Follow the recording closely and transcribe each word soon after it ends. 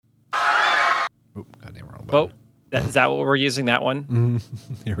Oh, is that what we're using, that one?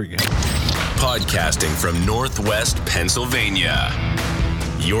 Here we go. Podcasting from Northwest Pennsylvania.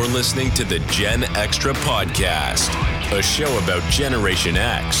 You're listening to the Gen Extra Podcast, a show about Generation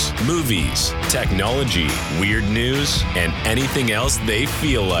X, movies, technology, weird news, and anything else they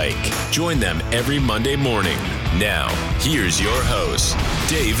feel like. Join them every Monday morning. Now, here's your hosts,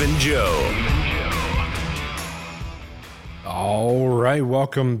 Dave and Joe. All right,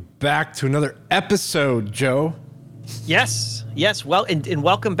 welcome back to another episode, Joe. Yes. Well, and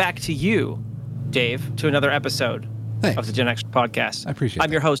welcome back to you, Dave, to another episode of the Gen Extra Podcast. I appreciate it.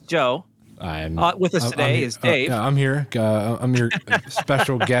 I'm your host, Joe. With us today is Dave. I'm here. I'm your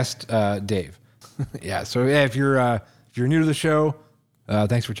special guest, Dave. If you're new to the show,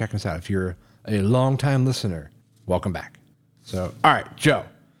 thanks for checking us out. If you're a longtime listener, welcome back. So, all right, Joe.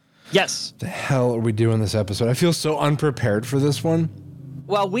 Yes. The hell are we doing this episode? I feel so unprepared for this one.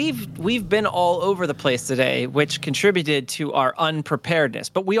 Well, we've been all over the place today, which contributed to our unpreparedness.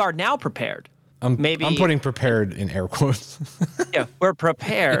 But we are now prepared. I'm putting prepared in air quotes. Yeah, we're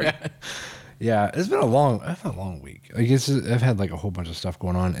prepared. Yeah, it's been a long week. I guess I've had like a whole bunch of stuff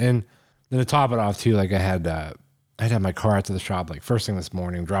going on, and then to top it off too, like I had my car out to the shop like first thing this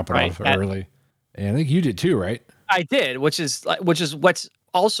morning, drop it off early, and I think you did too, right? I did, which is what's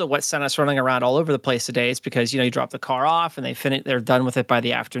also what sent us running around all over the place today. Is because you drop the car off and they're done with it by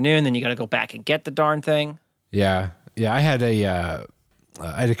the afternoon, then you got to go back and get the darn thing. Yeah. I had a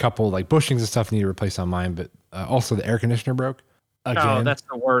couple like bushings and stuff needed to replace on mine, but also the air conditioner broke again. Oh, that's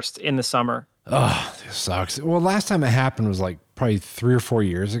the worst in the summer. Oh, this sucks. Well, last time it happened was like probably 3 or 4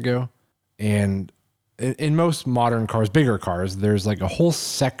 years ago, and in most modern cars, bigger cars, there's like a whole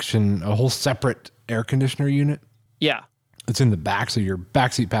separate air conditioner unit. Yeah. It's in the back, so your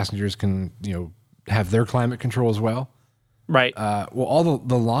backseat passengers can, have their climate control as well. Right. Well, all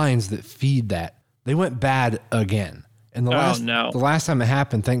the lines that feed that, they went bad again. And the last time it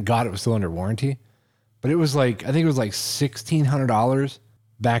happened, thank God it was still under warranty. But it was like, I think it was like $1,600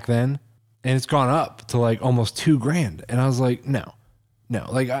 back then, and it's gone up to like almost $2,000. And I was like, no,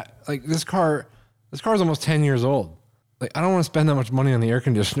 like this car's almost 10 years old. Like, I don't want to spend that much money on the air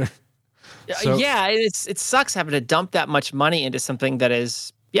conditioner. So, yeah, it sucks having to dump that much money into something that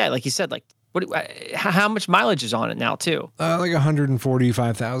is, like you said, like how much mileage is on it now too? Like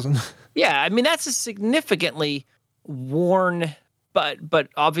 145,000. Yeah, I mean that's a significantly worn, but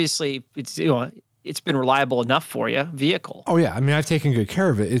obviously it's been reliable enough for you vehicle. Oh yeah, I mean I've taken good care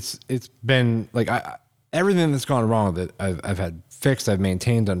of it. It's been like everything that's gone wrong with it, I've had fixed. I've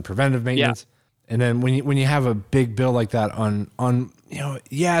maintained on preventive maintenance. Yeah. And then when you have a big bill like that on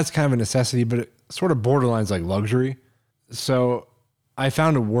it's kind of a necessity, but it sort of borderlines like luxury. So I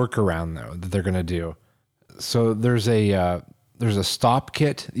found a workaround though that they're gonna do. So there's a stop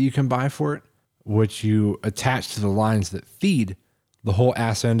kit that you can buy for it, which you attach to the lines that feed the whole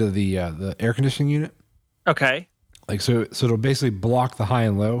ass end of the air conditioning unit. Okay. Like so it'll basically block the high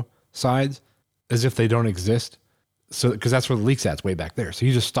and low sides as if they don't exist. So because that's where the leak's at, it's way back there. So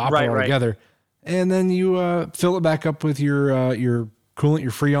you just stop it all together, and then you fill it back up with your coolant,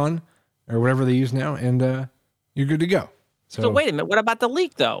 your Freon or whatever they use now, and you're good to go. So wait a minute, what about the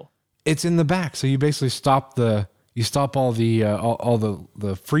leak though? It's in the back, so you basically stop all the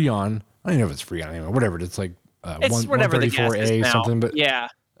Freon. I don't even know if it's Freon anymore. Whatever it's like, it's whatever the gas is now. Something. But yeah.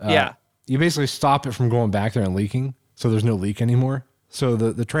 You basically stop it from going back there and leaking, so there's no leak anymore. So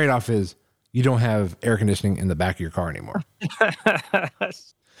the trade off is you don't have air conditioning in the back of your car anymore.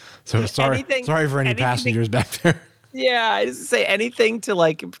 So sorry for any passengers back there. Yeah, I just say anything to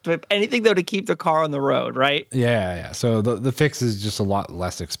keep the car on the road, right? Yeah. So the fix is just a lot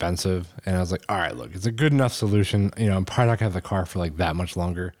less expensive, and I was like, all right, look, it's a good enough solution. I'm probably not gonna have the car for like that much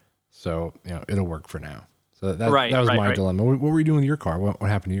longer, so it'll work for now. So that was my dilemma. What were you doing with your car? What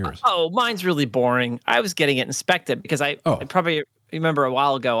happened to yours? Oh, mine's really boring. I was getting it inspected because I probably remember a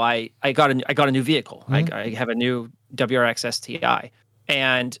while ago I got a new vehicle. Mm-hmm. I have a new WRX STI,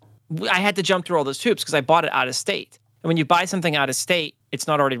 and I had to jump through all those hoops because I bought it out of state. And when you buy something out of state, it's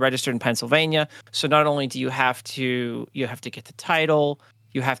not already registered in Pennsylvania. So not only do you have to get the title,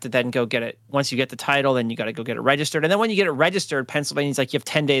 you have to then go get it. Once you get the title, then you got to go get it registered. And then when you get it registered, Pennsylvania's like you have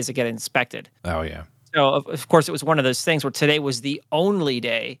 10 days to get it inspected. Oh yeah. So of course it was one of those things where today was the only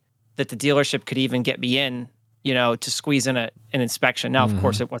day that the dealership could even get me in, to squeeze in an inspection. Now, of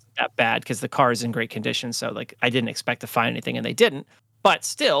course, it wasn't that bad because the car is in great condition. So like I didn't expect to find anything, and they didn't. But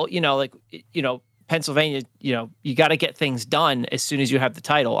still, Pennsylvania, you got to get things done as soon as you have the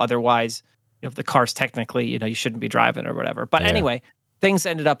title. Otherwise, if the car's technically, you shouldn't be driving or whatever. But anyway, things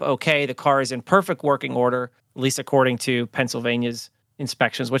ended up okay. The car is in perfect working order, at least according to Pennsylvania's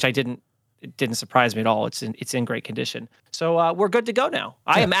inspections, which I didn't it didn't surprise me at all. It's in great condition. So we're good to go now.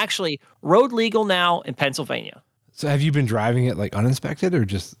 I am actually road legal now in Pennsylvania. So have you been driving it like uninspected or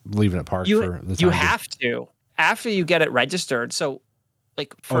just leaving it parked for the time? You have to after you get it registered. So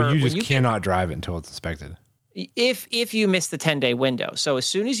like you just cannot drive it until it's inspected. If you miss the 10-day window. So as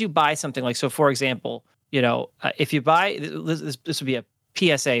soon as you buy something like, so for example, if you buy, this would be a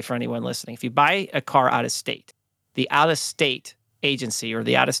PSA for anyone listening. If you buy a car out of state, the out of state agency or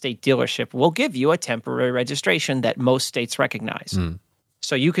the out of state dealership will give you a temporary registration that most states recognize.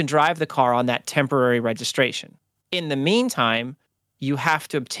 So you can drive the car on that temporary registration. In the meantime, you have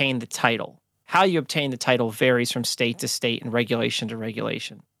to obtain the title. How you obtain the title varies from state to state and regulation to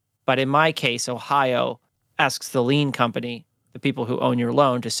regulation. But in my case, Ohio asks the lien company, the people who own your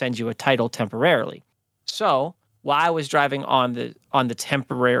loan, to send you a title temporarily. So while I was driving on the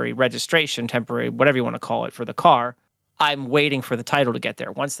temporary registration, temporary, whatever you want to call it, for the car, I'm waiting for the title to get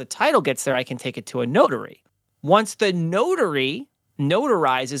there. Once the title gets there, I can take it to a notary. Once the notary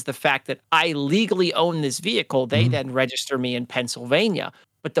notarizes the fact that I legally own this vehicle, they then register me in Pennsylvania.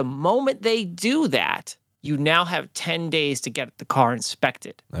 But the moment they do that, you now have 10 days to get the car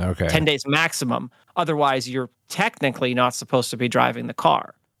inspected. Okay. 10 days maximum. Otherwise, you're technically not supposed to be driving the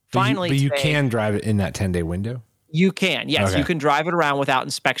car. But you can drive it in that 10-day window? You can. Yes, okay. You can drive it around without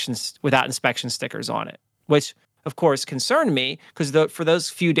inspection stickers on it, which, of course, concerned me because for those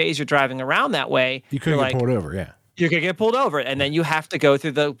few days you're driving around that way, you could get pulled over, yeah. You could get pulled over, and then you have to go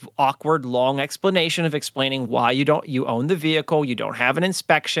through the awkward, long explanation of explaining why you own the vehicle, you don't have an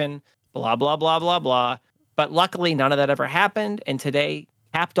inspection, blah, blah, blah, blah, blah. But luckily, none of that ever happened, and today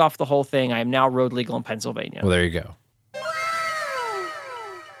capped off the whole thing. I am now road legal in Pennsylvania. Well, there you go.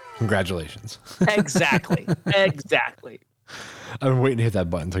 Congratulations. Exactly. I've been waiting to hit that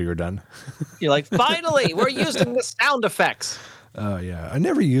button until you were done. You're like, finally, we're using the sound effects. Oh, yeah. I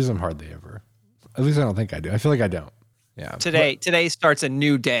never use them hardly ever. At least I don't think I do. I feel like I don't. Yeah. Today starts a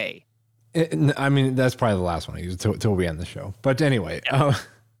new day. I mean, that's probably the last one I use until we end the show. But anyway,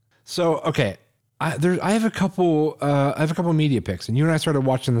 so, okay. I have a couple media picks, and you and I started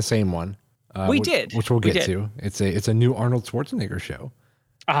watching the same one. Which we'll get to. It's a new Arnold Schwarzenegger show.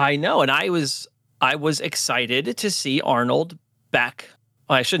 I know, and I was excited to see Arnold back.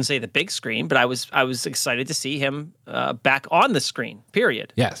 Well, I shouldn't say the big screen, but I was excited to see him back on the screen.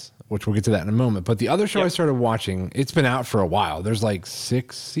 Period. Yes, which we'll get to that in a moment. But the other show I started watching, it's been out for a while. There's like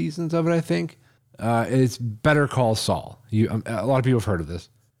 6 seasons of it, I think. It's Better Call Saul. A lot of people have heard of this.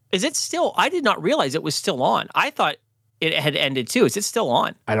 Is it still? I did not realize it was still on. I thought it had ended too. Is it still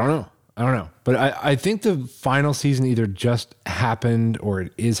on? I don't know. But I think the final season either just happened or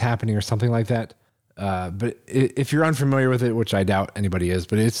it is happening or something like that. But if you're unfamiliar with it, which I doubt anybody is,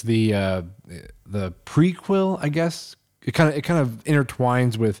 but it's the prequel, I guess. It kind of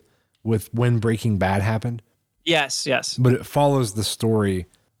intertwines with when Breaking Bad happened. Yes. But it follows the story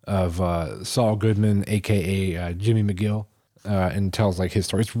of Saul Goodman, aka Jimmy McGill, and tells like his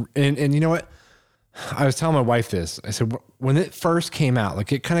stories. And you know what? I was telling my wife this. I said, when it first came out,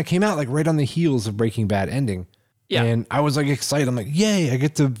 like it kind of came out like right on the heels of Breaking Bad ending. Yeah. And I was like excited. I'm like, yay, I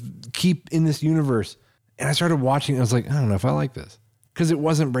get to keep in this universe. And I started watching. And I was like, I don't know if I like this because it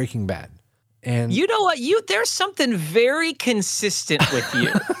wasn't Breaking Bad. And you know what? There's something very consistent with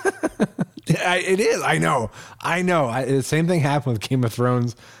you. It is. I know. The same thing happened with Game of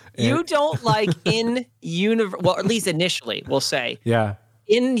Thrones. You don't like in-universe, well, at least initially, we'll say. Yeah.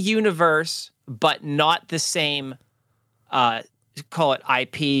 In-universe, but not the same, call it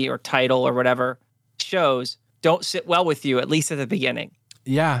IP or title or whatever, shows don't sit well with you, at least at the beginning.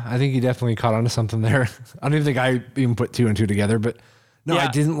 Yeah, I think you definitely caught on to something there. I don't even think I even put 2 and 2 together, but no, yeah. I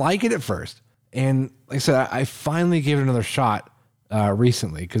didn't like it at first. And like I said, I finally gave it another shot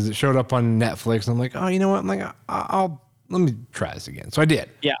recently because it showed up on Netflix. And I'm like, oh, you know what? I'm like, let me try this again. So I did.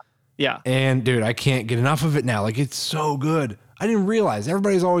 Yeah. And dude, I can't get enough of it now. Like, it's so good. I didn't realize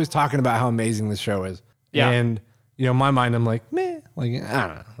everybody's always talking about how amazing this show is. Yeah. And in my mind, I'm like, meh, like, I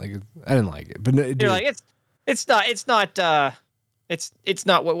don't know. Like, I didn't like it, but you're like, it's not,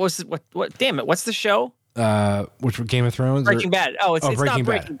 what, damn it. What's the show? Which Game of Thrones? Breaking Bad. Oh, it's not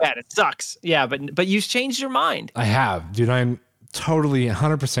Breaking Bad. It sucks. Yeah. But you've changed your mind. I have, dude. I'm totally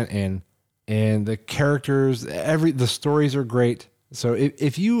 100% in, and the characters, the stories are great. So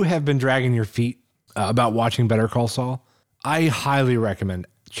if you have been dragging your feet about watching Better Call Saul, I highly recommend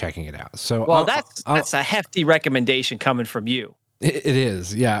checking it out. So, well, that's a hefty recommendation coming from you. It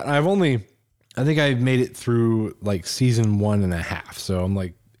is, yeah. I think I made it through like season 1.5. So I'm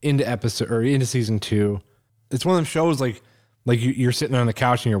like into season 2. It's one of them shows like you're sitting on the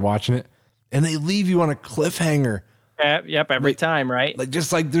couch and you're watching it, and they leave you on a cliffhanger. Yep, every time, right? Like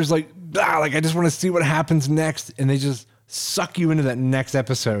just like there's like like I just want to see what happens next, and they just suck you into that next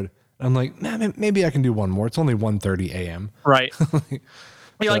episode. I'm like, man, maybe I can do one more. It's only 1:30 a.m. Right.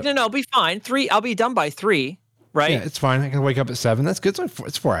 You're like, no, be fine. 3, I'll be done by 3. Right. Yeah, it's fine. I can wake up at 7. That's good.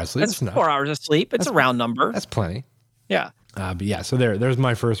 It's 4 hours sleep. That's 4 hours of sleep. It's a round number. That's plenty. Yeah. But yeah, so there's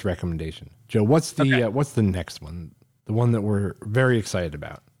my first recommendation. Joe, what's the next one? The one that we're very excited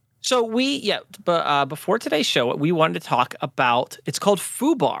about. So but before today's show, we wanted to talk about, it's called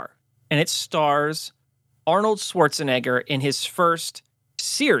FUBAR, and it stars Arnold Schwarzenegger in his first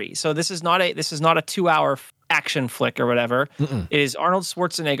series. So this is not a 2-hour action flick or whatever. Mm-mm. It is Arnold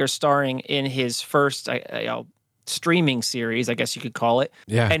Schwarzenegger starring in his first streaming series, I guess you could call it.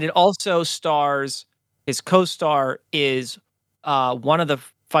 Yeah. And it also stars, his co-star is one of the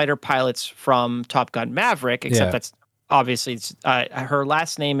fighter pilots from Top Gun Maverick, except that's obviously her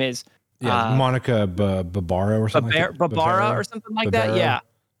last name is Monica Barbaro or something like that. Barbara or something like that. Yeah.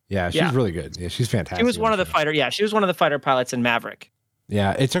 Yeah, she's really good. Yeah, she's fantastic. She was one of the fighter pilots in Maverick.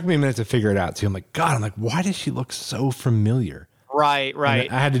 Yeah, it took me a minute to figure it out too. I'm like, why does she look so familiar? Right.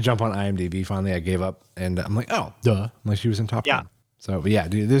 And I had to jump on IMDb finally. I gave up, and I'm like, oh, duh. I'm like, she was in Top Gun. So, but yeah,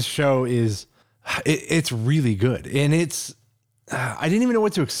 dude, this show it's really good, and I didn't even know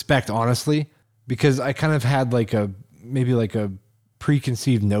what to expect, honestly, because I kind of had maybe a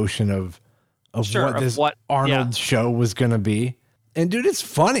preconceived notion of what Arnold show was gonna be, and dude, it's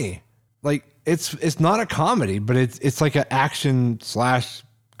funny. Like it's not a comedy, but it's like an action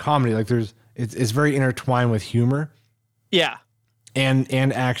 / comedy. Like it's very intertwined with humor. Yeah.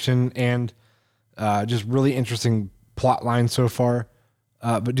 And action and just really interesting plot line so far.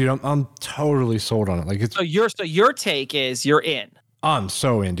 But dude, I'm totally sold on it. Like it's so your take is you're in. I'm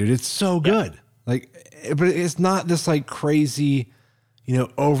so in, dude. It's so good. But it's not this like crazy,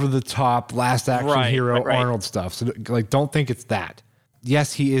 over the top last action hero Arnold stuff. So like, don't think it's that.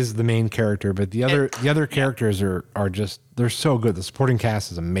 Yes, he is the main character, but the other characters are just, they're so good. The supporting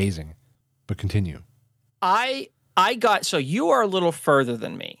cast is amazing. But continue. So you are a little further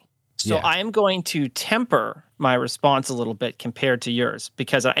than me. So I am going to temper my response a little bit compared to yours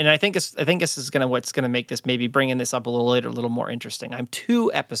because I think this is what's gonna make this, maybe bringing this up a little later, a little more interesting. I'm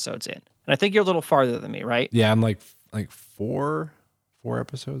 2 episodes in, and I think you're a little farther than me, right? Yeah, I'm like 4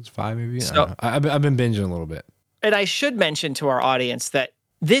 episodes, 5 maybe. So I've been binging a little bit. And I should mention to our audience that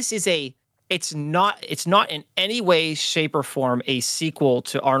this is it's not in any way, shape, or form a sequel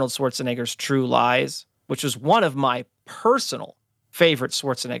to Arnold Schwarzenegger's True Lies, which was one of my personal favorite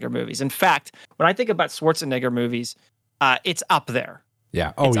Schwarzenegger movies. In fact, when I think about Schwarzenegger movies, it's up there.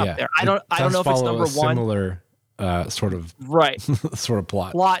 Yeah. It's up there. I don't know if it's number 1. Similar sort of sort of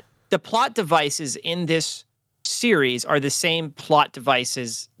plot. The plot devices in this series are the same plot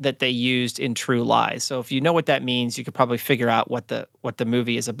devices that they used in True Lies. So if you know what that means, you could probably figure out what the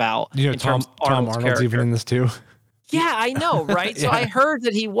movie is about. Tom Arnold's even in this too. Yeah, I know, right? So I heard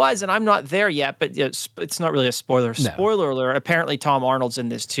that he was, and I'm not there yet, but it's not really a spoiler. No. Spoiler alert, apparently Tom Arnold's in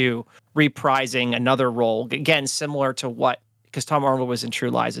this too, reprising another role, again, similar to because Tom Arnold was in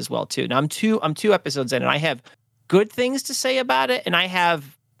True Lies as well too. Now I'm two episodes in, and I have good things to say about it, and I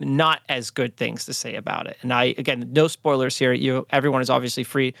have not as good things to say about it. And again, no spoilers here. Everyone is obviously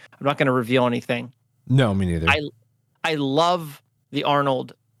free. I'm not going to reveal anything. No, me neither. I love the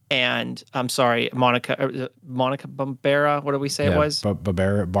Arnold and I'm sorry, Monica Barbera. What did we say it was?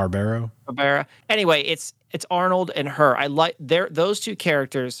 Barbaro. Anyway, it's Arnold and her. I like those 2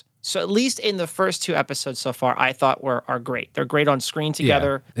 characters. So at least in the first 2 episodes so far, I thought are great. They're great on screen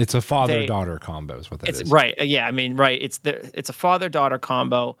together. Yeah, it's a father-daughter combo is what that is. Right. Yeah. I mean, right. It's a father-daughter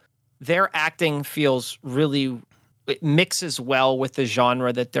combo. Their acting feels it mixes well with the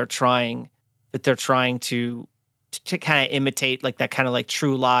genre that they're trying to kind of imitate, like that kind of like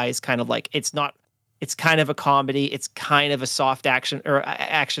True Lies, kind of like it's kind of a comedy. It's kind of a soft action or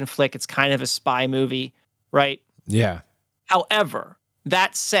action flick. It's kind of a spy movie. Right. Yeah. However,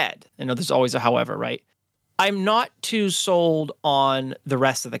 that said, there's always a however, right? I'm not too sold on the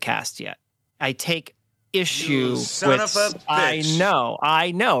rest of the cast yet. I take issue with.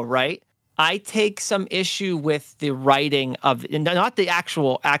 I know, right? I take some issue with the writing of, not the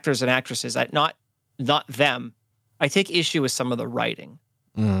actual actors and actresses, not them. I take issue with some of the writing.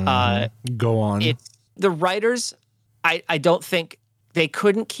 Go on. It's the writers. I don't think they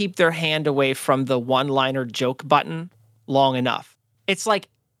couldn't keep their hand away from the one-liner joke button long enough. It's like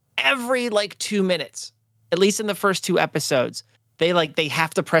every 2 minutes, at least in the first 2 episodes, they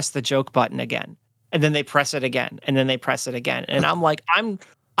have to press the joke button again, and then they press it again, and then they press it again. And I'm like,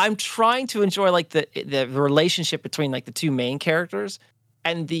 I'm trying to enjoy the relationship between the 2 main characters,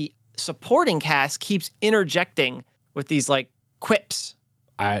 and the supporting cast keeps interjecting with these quips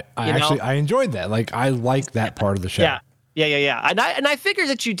I actually I enjoyed that. Like I like that part of the show. Yeah. And I figured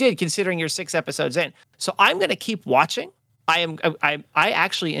that you did, considering you're 6 episodes in. So I'm going to keep watching. I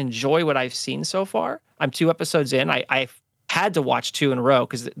actually enjoy what I've seen so far. I'm 2 episodes in. I had to watch 2 in a row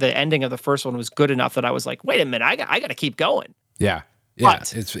because the ending of the first one was good enough that I was like, wait a minute, I got to keep going. Yeah.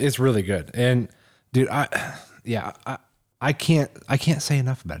 But, it's really good. And dude, I can't say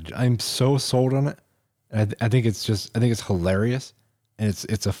enough about it. I'm so sold on it. I think it's hilarious, and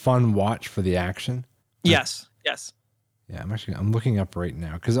it's a fun watch for the action. Yes. Yeah, I'm looking up right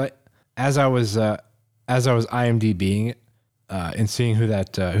now because as I was IMDbing it and seeing who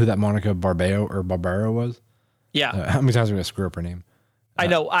that Monica Barbaro was. Yeah. How many times am I gonna screw up her name? I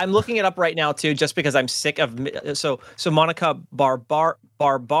know. I'm looking it up right now too, just because I'm sick of. So Monica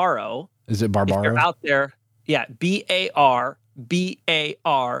Barbaro. Is it Barbaro? If you're out there, yeah, Barbaro.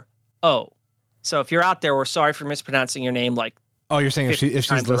 So if you're out there, we're sorry for mispronouncing your name. Like, oh, you're saying if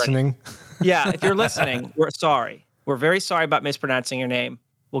she's listening? Yeah, if you're listening, we're sorry. We're very sorry about mispronouncing your name.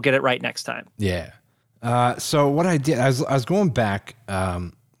 We'll get it right next time. Yeah. So what I did, I was going back.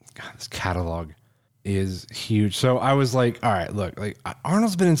 God, this catalog is huge. So I was like, all right, look, like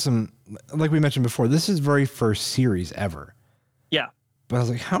Arnold's been in some, like we mentioned before, this is his very first series ever. Yeah. But I was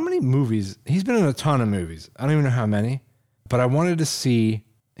like, how many movies? He's been in a ton of movies. I don't even know how many, but I wanted to see,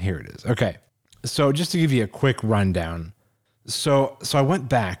 here it is. Okay. So just to give you a quick rundown. So I went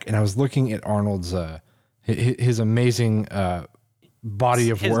back and I was looking at Arnold's, his amazing, body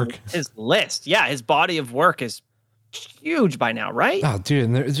of work. His list. Yeah. His body of work is huge by now, right? Oh, dude.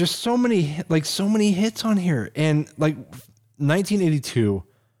 And there's just so many hits on here. And like 1982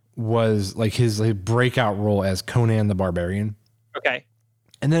 was like his breakout role as Conan the Barbarian. Okay.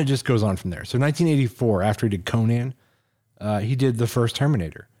 And then it just goes on from there. So 1984, after he did Conan, he did the first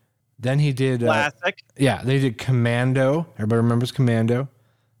Terminator. Then he did classic. They did Commando. Everybody remembers Commando.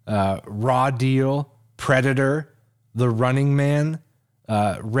 Raw Deal, Predator, The Running Man,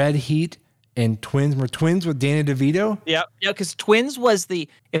 Red Heat, and Twins. Were Twins with Danny DeVito? Yeah, because Twins was the,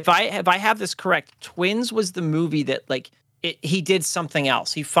 if I have this correct, Twins was the movie that he did something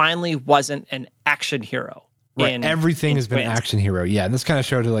else. He finally wasn't an action hero. Right. Everything has been action hero. Yeah, and this kind of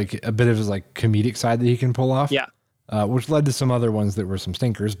showed a bit of his comedic side that he can pull off. Yeah. Which led to some other ones that were some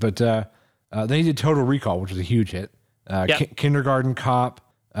stinkers. But then he did Total Recall, which was a huge hit. Kindergarten Cop.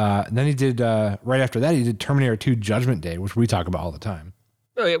 Then he did, right after that, he did Terminator 2 Judgment Day, which we talk about all the time.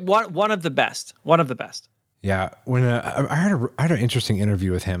 One of the best. One of the best. Yeah. When I had an interesting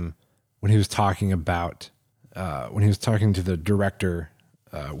interview with him when he was talking about, when he was talking to the director,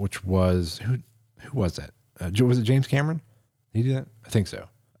 which was, who was that? Was it James Cameron? Did he do that? I think so.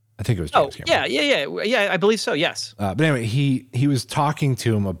 I think it was James Cameron. Yeah, I believe so, yes. But anyway, he was talking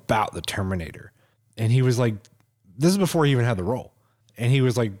to him about the Terminator. And he was like, this is before he even had the role. And he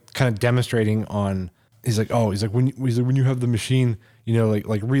was like kind of demonstrating on, he's like, when you have the machine,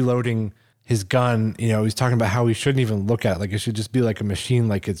 like reloading his gun, he's talking about how he shouldn't even look at it. Like it should just be like a machine.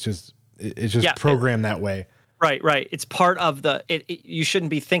 Like it's just programmed that way. Right. It's part of you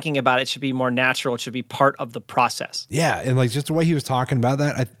shouldn't be thinking about it. It should be more natural. It should be part of the process. Yeah. And just the way he was talking about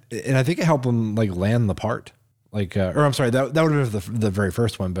that, I think it helped him land the part. Or I'm sorry, that would have been the very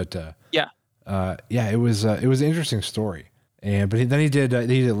first one. But it was an interesting story. But then he did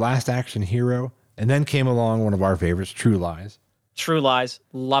Last Action Hero, and then came along one of our favorites, True Lies. True Lies,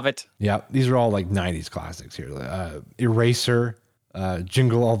 love it. Yeah, these are all 90s classics here. Eraser,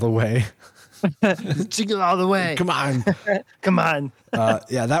 Jingle All the Way. Jingle all the way. Come on. Come on.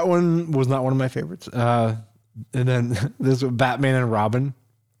 That one was not one of my favorites. And then there's Batman and Robin.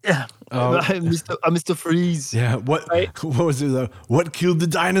 Yeah. Mr. Freeze. Yeah. What was it? What killed the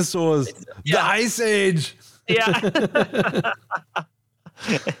dinosaurs? The Ice Age. Yeah.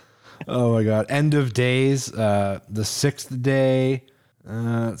 Oh my God. End of Days. The Sixth Day.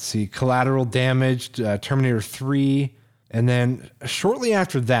 Let's see. Collateral Damage. Terminator 3. And then shortly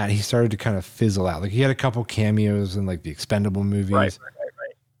after that, he started to kind of fizzle out. He had a couple cameos in the Expendable movies.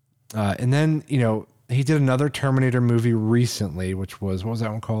 Right. And then, he did another Terminator movie recently, which was, what was that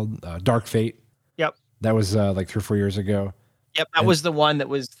one called? Dark Fate. Yep. That was 3 or 4 years ago. Yep. That was the one that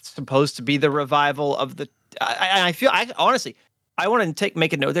was supposed to be the revival of the, honestly, I want to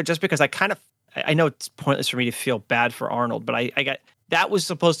make a note there just because I know it's pointless for me to feel bad for Arnold, but that was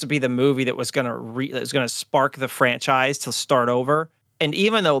supposed to be the movie that was going to spark the franchise to start over. And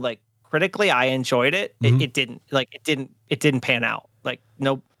even though critically I enjoyed it, it didn't pan out.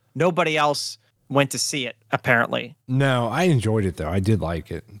 Nobody else went to see it apparently. No, I enjoyed it though. I did like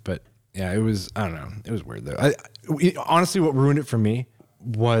it, but yeah, it was, I don't know. It was weird though. Honestly, what ruined it for me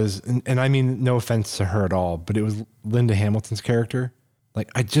was, and I mean, no offense to her at all, but it was Linda Hamilton's character. Like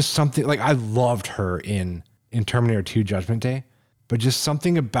I just something like I loved her in Terminator 2 Judgment Day, but just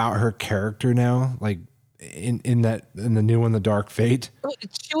something about her character now, like in the new one, The Dark Fate.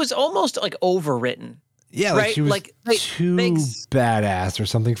 She was almost like overwritten. Yeah, like she was too badass or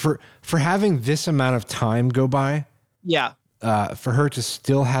something for having this amount of time go by. Yeah. For her to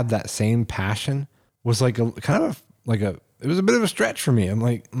still have that same passion was like a kind of like it was a bit of a stretch for me. I'm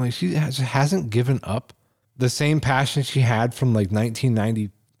like she hasn't given up the same passion she had from like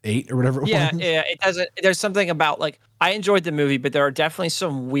 1998 or whatever it was. Yeah, it doesn't. There's something about like I enjoyed the movie, but there are definitely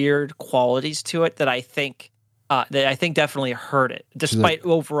some weird qualities to it that I think definitely hurt it, despite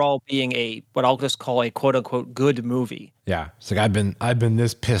overall being a what I'll just call a quote unquote good movie. Yeah, it's like I've been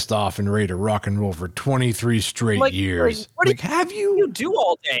this pissed off and ready to rock and roll for 23 straight years. What have you do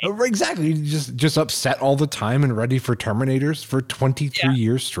all day? Exactly, you just upset all the time and ready for Terminators for 23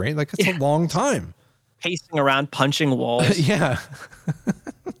 years straight. Like it's a long time. Pacing around, punching walls. Yeah.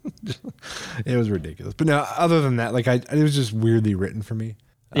 It was ridiculous. But no, other than that, like it was just weirdly written for me.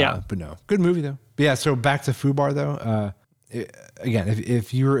 Yeah. But no, good movie though. But yeah, so back to Fubar though. Again,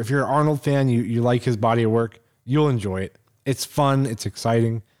 if you're an Arnold fan, you like his body of work, you'll enjoy it. It's fun, it's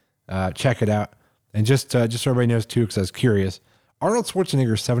exciting. Check it out. And just so everybody knows too, because I was curious, Arnold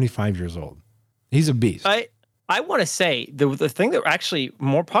Schwarzenegger is 75 years old. He's a beast. I want to say the thing that actually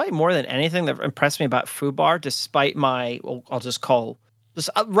probably more than anything that impressed me about Fubar, despite my, I'll just call this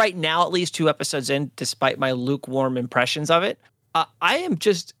right now, at least 2 episodes in, despite my lukewarm impressions of it, I am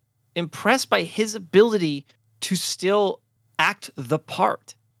just impressed by his ability to still act the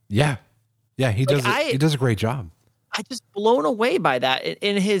part. Yeah. Yeah. He does a great job. I just blown away by that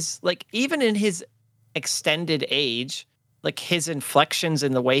in his, like, even in his extended age, like his inflections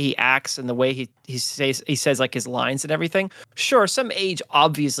and the way he acts and the way he says like his lines and everything. Sure, some age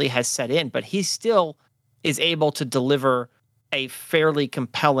obviously has set in, but he still is able to deliver a fairly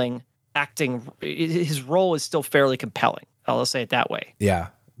compelling acting. His role is still fairly compelling. I'll say it that way. Yeah.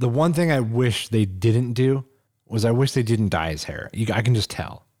 The one thing I wish they didn't do was I wish they didn't dye his hair. I can just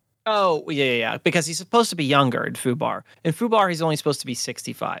tell. Oh, yeah. Because he's supposed to be younger in Fubar. In Fubar, he's only supposed to be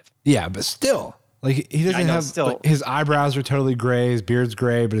 65. Yeah, but still. Like he doesn't have like, his eyebrows are totally gray, his beard's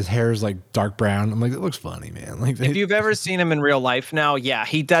gray, but his hair is like dark brown. I'm like, it looks funny, man. Like if you've ever seen him in real life now, yeah,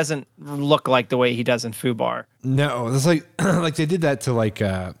 he doesn't look like the way he does in Fubar. No, it's like like they did that to like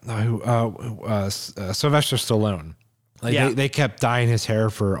Sylvester Stallone. Like they kept dyeing his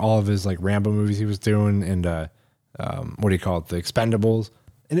hair for all of his like Rambo movies he was doing and what do you call it, the Expendables.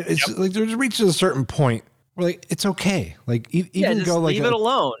 And it's like there reaches a certain point. We're like, it's okay. Like even just go like leave it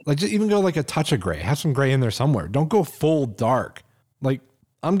alone. Like just even go like a touch of gray. Have some gray in there somewhere. Don't go full dark. Like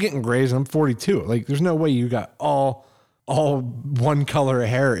I'm getting grays and I'm 42. Like there's no way you got all one color of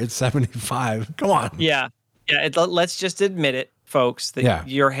hair at 75. Come on. Yeah. Let's just admit it, folks, that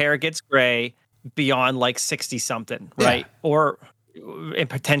your hair gets gray beyond like 60 something, right? Yeah. Or and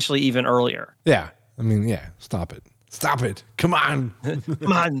potentially even earlier. Yeah. I mean, yeah. Stop it. Stop it. Come on.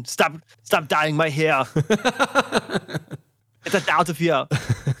 Come on. Stop dyeing my hair. Get that out of here.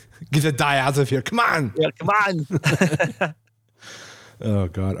 Get the dye out of here. Come on. Yeah, come on. Oh,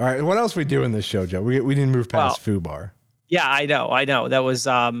 God. All right. What else we do in this show, Joe? We didn't move past Fubar. Yeah, I know. That was... do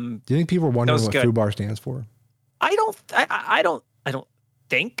you think people are wondering what Fubar stands for? I don't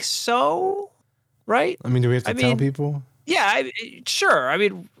think so. Right? I mean, do we have to tell people? Yeah, sure. I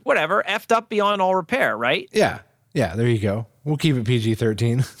mean, whatever. Effed up beyond all repair, right? Yeah. Yeah, there you go. We'll keep it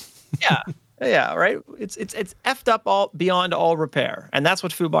PG-13. Yeah, right. It's effed up beyond all repair, and that's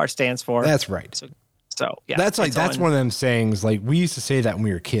what Fubar stands for. That's right. So yeah, that's one of them sayings. Like we used to say that when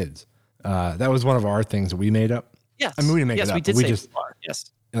we were kids. That was one of our things that we made up. Yes, I mean we didn't make it up. We did say Fubar. Yes,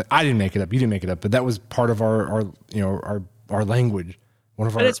 I didn't make it up. You didn't make it up, but that was part of our language. One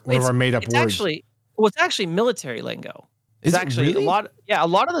of our made up words. It's actually military lingo. It's actually really? A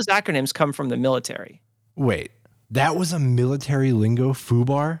lot of those acronyms come from the military. Wait. That was a military lingo,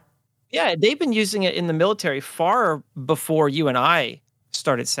 Fubar? Yeah, they've been using it in the military far before you and I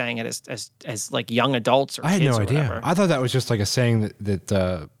started saying it as like young adults or kids. I had no idea. Whatever. I thought that was just like a saying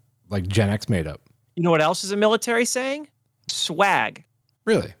that like Gen X made up. You know what else is a military saying? Swag.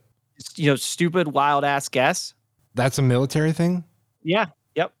 Really? Stupid, wild ass guess. That's a military thing? Yeah.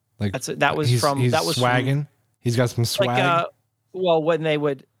 Yep. Like he's swagging. He's got some swag. Like, when they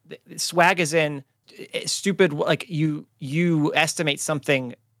would swag is in stupid, like you estimate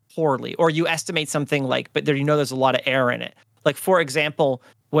something poorly, or you estimate something like, but there's a lot of error in it. Like for example,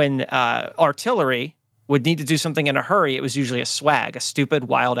 when artillery would need to do something in a hurry, it was usually a swag, a stupid,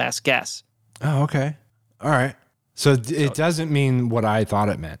 wild ass guess. Oh, okay, all right. So it doesn't mean what I thought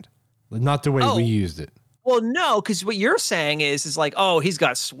it meant, not the way we used it. Well, no, because what you're saying is like, oh, he's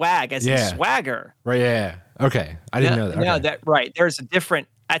got swag as in swagger. Right, yeah. Okay. I didn't know that. Okay. No, right.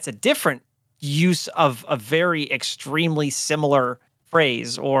 That's a different use of a very extremely similar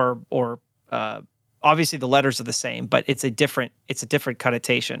phrase or obviously the letters are the same, but it's a different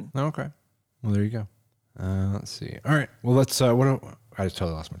connotation. Okay. Well, there you go. Let's see. All right. Well, let's, I just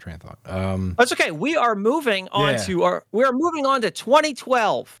totally lost my train of thought. That's okay. We are moving on to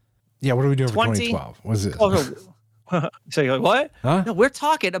 2012. Yeah, what are we doing for 2012? What is this? So you're like, what? Huh? No, we're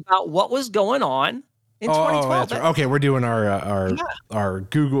talking about what was going on in 2012. Right. Okay, we're doing our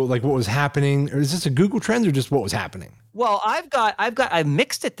Google, like what was happening. Or is this a Google Trends or just what was happening? Well, I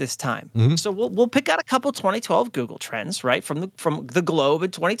mixed it this time. Mm-hmm. So we'll pick out a couple 2012 Google Trends, right, from the globe in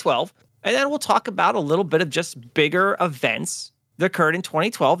 2012, and then we'll talk about a little bit of just bigger events that occurred in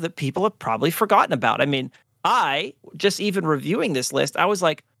 2012 that people have probably forgotten about. I mean, I just even reviewing this list, I was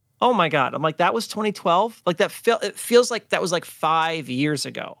like, oh my God. I'm like, that was 2012? Like it feels like that was like 5 years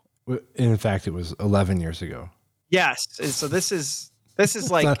ago. In fact, it was 11 years ago. Yes. So this is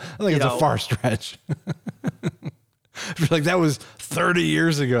like, I think it's a far stretch. I feel like that was 30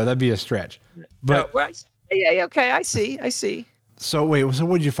 years ago. That'd be a stretch. But yeah, okay. I see. So wait, so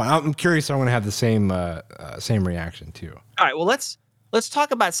what did you find? I'm curious. I want to have the same reaction too. All right. Well, let's talk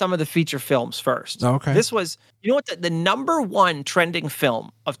about some of the feature films first. Okay. This was, you know what, the number one trending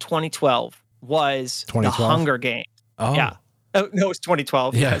film of 2012 was The Hunger Games. Oh. Yeah. Oh, no, it was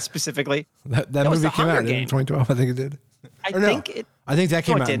 2012. Yeah, specifically. That movie came out in 2012. I think it did. I think that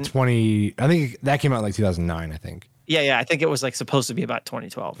came out in 20. I think that came out in like 2009. I think. Yeah. I think it was like supposed to be about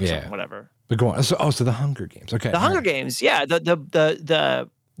 2012. Yeah. Whatever. But go on. So The Hunger Games. Okay. The Hunger Games. Yeah.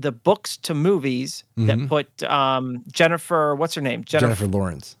 The books to movies that put Jennifer, what's her name? Jennifer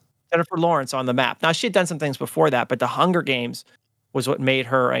Lawrence. Jennifer Lawrence on the map. Now, she had done some things before that, but The Hunger Games was what made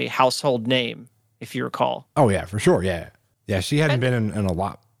her a household name, if you recall. Oh, yeah, for sure. Yeah. Yeah, she hadn't been in a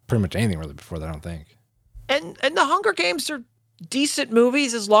lot, pretty much anything really before that, I don't think. And The Hunger Games are decent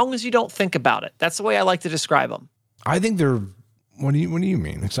movies as long as you don't think about it. That's the way I like to describe them. I think they're, what do you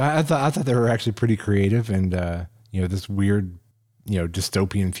mean? So I thought they were actually pretty creative and, this weird,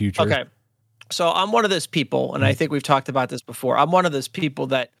 dystopian future. Okay. So I'm one of those people, and I think we've talked about this before. I'm one of those people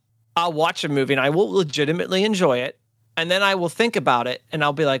that I'll watch a movie and I will legitimately enjoy it. And then I will think about it and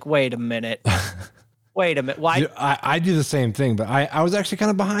I'll be like, wait a minute. Why? I do the same thing, but I was actually kind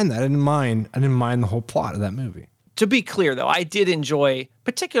of behind that. I didn't mind the whole plot of that movie. To be clear, though, I did enjoy,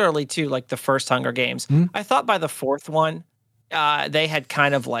 particularly too, like the first Hunger Games. Mm-hmm. I thought by the fourth one, they had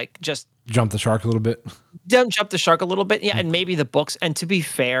kind of like just jumped the shark a little bit. Yeah, and maybe the books. And to be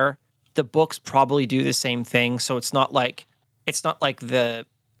fair, the books probably do the same thing. So it's not like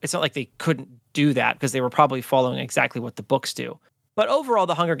they couldn't do that because they were probably following exactly what the books do. But overall,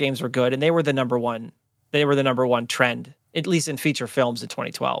 the Hunger Games were good, and they were the number one. They were the number one trend, at least in feature films in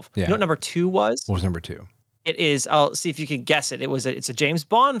 2012. Yeah. You know what number two was? What was number two? It is. I'll see if you can guess it. It's a James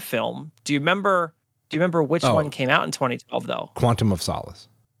Bond film. Do you remember which one came out in 2012 though? Quantum of Solace.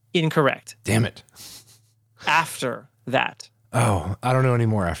 Incorrect. Damn it. After that. Oh, I don't know any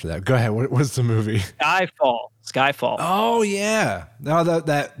more after that. Go ahead. What was the movie? Skyfall. Oh yeah. No,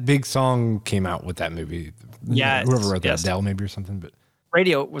 that big song came out with that movie. Yeah. Whoever wrote that, Adele maybe or something. But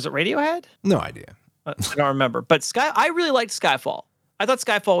was it Radiohead? No idea. I don't remember. But I really liked Skyfall. I thought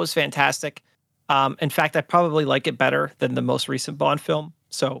Skyfall was fantastic. In fact, I probably like it better than the most recent Bond film.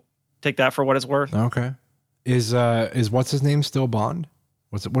 So take that for what it's worth. Okay. Is what's his name still Bond?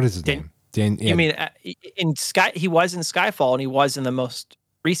 What is his name? Yeah. You mean he was in Skyfall and he was in the most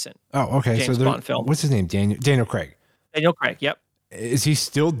recent. Oh, okay. James Bond film. What's his name? Daniel Craig. Daniel Craig. Yep. Is he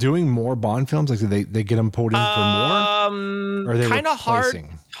still doing more Bond films? Like, did they get him pulled in for more? Or are they kind of hard to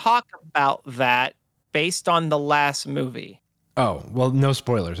talk about that based on the last movie. Oh, well, no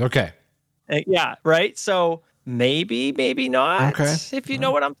spoilers. Okay. Yeah, right. So maybe not. Okay. If you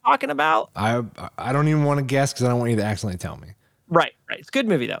know what I'm talking about. I don't even want to guess because I don't want you to accidentally tell me. Right. It's a good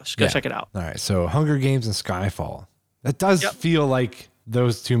movie though. Just go check it out. All right. So Hunger Games and Skyfall. That does feel like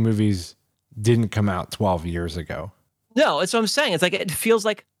those two movies didn't come out 12 years ago. No, that's what I'm saying. It's like it feels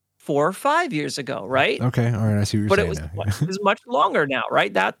like 4 or 5 years ago, right? Okay, all right, I see what you're saying. But it was much longer now,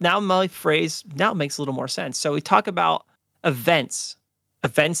 right? Now my phrase now makes a little more sense. So we talk about events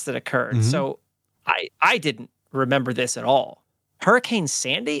that occurred. Mm-hmm. So I didn't remember this at all. Hurricane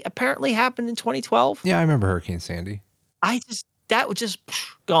Sandy apparently happened in 2012. Yeah, I remember Hurricane Sandy. That was just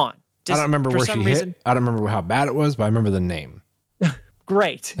gone. I don't remember where she hit. I don't remember how bad it was, but I remember the name.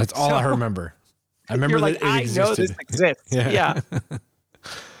 Great. That's all I remember. I remember that it existed. I know this exists. Yeah.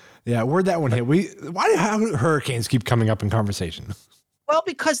 Yeah, where'd that one hit? How do hurricanes keep coming up in conversation? Well,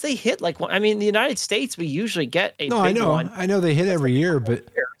 because they hit like one. I mean, in the United States, we usually get a big one. I know they hit every year, but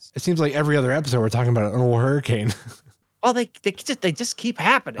it seems like every other episode we're talking about an old hurricane. Well, they just keep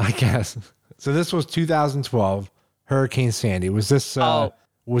happening. I guess. So this was 2012, Hurricane Sandy. Was this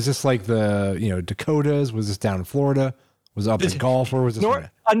like the Dakotas? Was this down in Florida? Was it up in the Gulf? Or was this?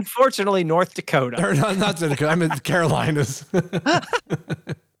 Unfortunately, North Dakota. Or not the Dakota. I mean the Carolinas.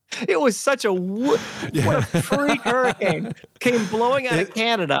 It was such a what a freak hurricane. Came blowing out of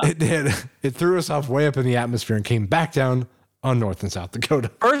Canada. It did. It threw us off way up in the atmosphere and came back down on North and South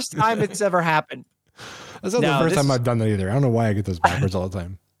Dakota. First time it's ever happened. That's not the first time I've done that either. I don't know why I get those backwards all the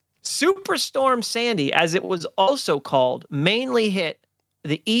time. Superstorm Sandy, as it was also called, mainly hit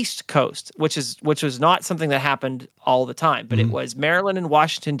the East Coast, which was not something that happened all the time, but it was Maryland and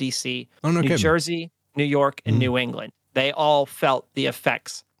Washington, D.C., New Jersey, New York, and New England. They all felt the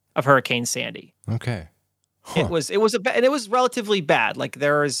effects of Hurricane Sandy. Okay. Huh. It was relatively bad. Like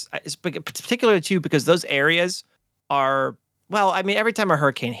it's particularly too because those areas are, well, I mean, every time a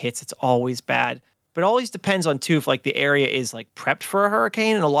hurricane hits, it's always bad, but it always depends on too if like the area is like prepped for a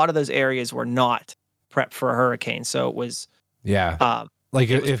hurricane, and a lot of those areas were not prepped for a hurricane. So it was like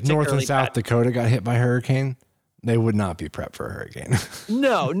if North and South Dakota got hit by a hurricane, they would not be prepped for a hurricane.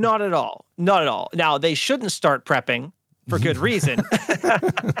 No, not at all. Not at all. Now they shouldn't start prepping for good reason.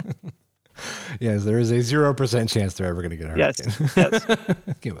 Yes, there is a 0% chance they're ever going to get a hurricane. Yes. I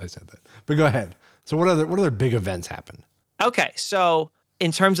can't believe I said that. But go ahead. So what other big events happened? Okay, so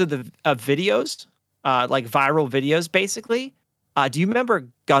in terms of the videos, like viral videos, basically, do you remember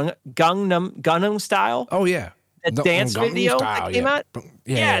Gangnam Style? Oh yeah, the dance video style, that came out.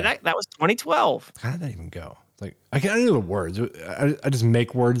 Yeah, that was 2012. How did that even go? Like I know the words. I just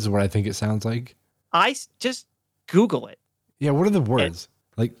make words what I think it sounds like. I just Google it. Yeah, what are the words?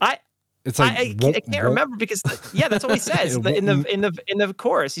 It's like I can't remember because that's what he says in the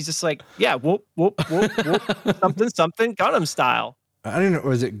chorus. He's just like, yeah, whoop whoop whoop whoop something Gundam Style. I don't know.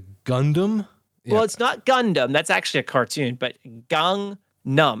 Was it Gundam? Yeah. Well, it's not Gundam. That's actually a cartoon, but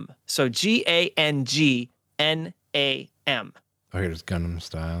Gangnam. So Gangnam. Okay, it's Gundam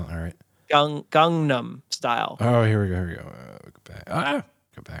Style. All right. Gangnam Style. Oh, here we go. Go back.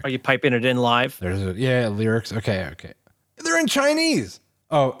 Go back. Are you piping it in live? There's lyrics. Okay. They're in Chinese.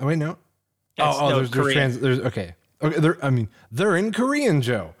 Oh, wait, no. There's Korean. Okay. They're in Korean,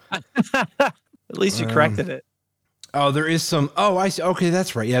 Joe. At least you corrected it. Oh, there is some. Oh, I see. Okay,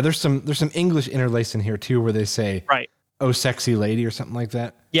 that's right. Yeah, there's some English interlaced in here too, where they say, right, "Oh, sexy lady" or something like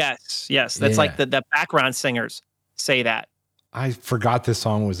that. Yes. That's like the background singers say that. I forgot this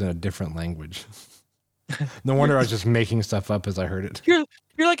song was in a different language. No wonder I was just making stuff up as I heard it. You're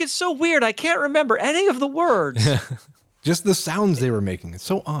like, it's so weird. I can't remember any of the words. Just the sounds they were making. It's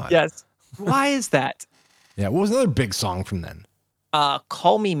so odd. Yes. Why is that? Yeah. What was another big song from then?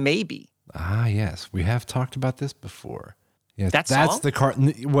 Call Me Maybe. Ah, yes. We have talked about this before. Yeah, that's song?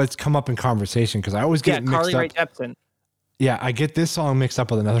 What's come up in conversation because I always get it mixed Carly up. Rae Jepsen. Yeah, I get this song mixed up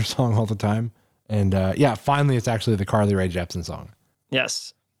with another song all the time. And finally it's actually the Carly Rae Jepsen song.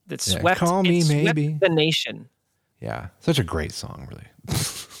 Yes. That swept, Call Me Maybe. Swept the nation. Yeah. Such a great song, really.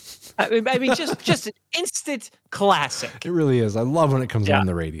 I mean, just an instant classic. It really is. I love when it comes on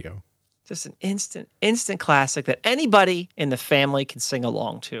the radio. Just an instant classic that anybody in the family can sing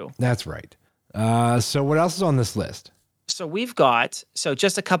along to. That's right. So what else is on this list? So we've got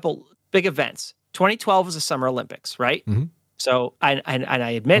just a couple big events. 2012 was the Summer Olympics, right? Mm-hmm. So I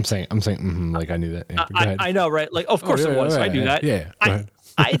admit I'm saying like I knew that. Yeah, go ahead. I know, right? Like of course it was. I knew that. Yeah. Go ahead.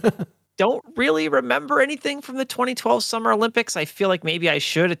 I don't really remember anything from the 2012 Summer Olympics. I feel like maybe I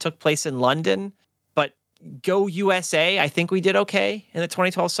should. It took place in London, but go USA. I think we did okay in the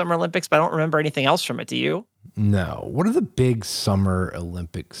 2012 Summer Olympics, but I don't remember anything else from it. Do you? No. What are the big Summer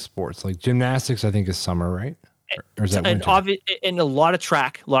Olympic sports? Like gymnastics, I think is summer, right? Or is that winter? And a lot of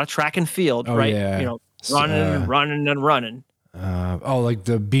track and field, right? Yeah. You know, running. Like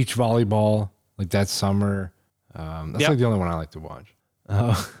the beach volleyball, like that's summer. That's like the only one I like to watch.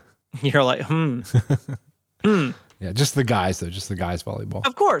 You're like, Yeah, just the guys though, just the guys volleyball.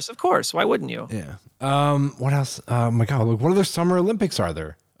 Of course. Why wouldn't you? Yeah. What else? Oh my God, look, what other Summer Olympics are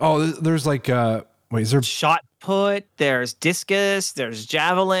there? Oh, there's like, is there shot put? There's discus. There's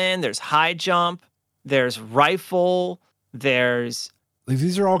javelin. There's high jump. There's rifle. There's like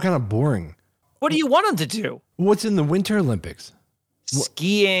these are all kind of boring. What do you want them to do? What's in the Winter Olympics?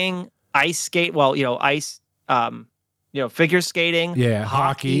 Skiing, ice skate. Well, ice. Figure skating. Yeah,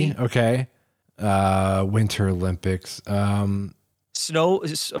 hockey. Okay. Winter Olympics. Snow,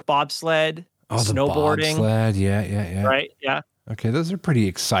 bobsled. Snowboarding. Bobsled. Yeah. Right. Yeah. Okay, those are pretty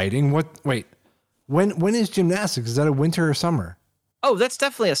exciting. When is gymnastics? Is that a winter or summer? Oh, that's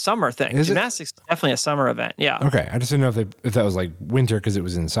definitely a summer thing. Gymnastics is definitely a summer event. Yeah. Okay. I just didn't know if that was like winter because it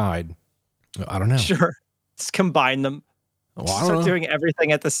was inside. I don't know. Sure. Just combine them. Well, I don't Start know. doing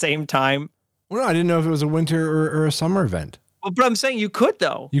everything at the same time. Well, no, I didn't know if it was a winter or a summer event. Well, but I'm saying you could,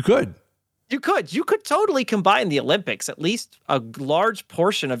 though. You could. You could totally combine the Olympics, at least a large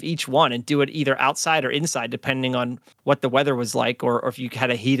portion of each one, and do it either outside or inside, depending on what the weather was like, or if you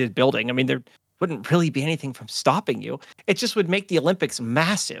had a heated building. I mean, there wouldn't really be anything from stopping you. It just would make the Olympics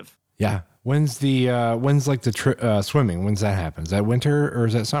massive. Yeah. When's like the swimming? When's that happen? Is that winter or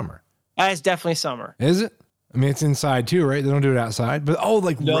is that summer? It's definitely summer. Is it? I mean, it's inside too, right? They don't do it outside, but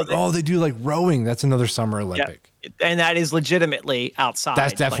they do like rowing. That's another summer Olympic. Yeah. And that is legitimately outside.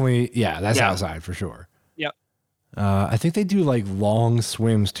 That's definitely, that's outside for sure. Yep. I think they do like long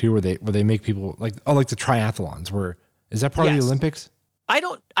swims too, where they make people like the triathlons. Is that part of the Olympics?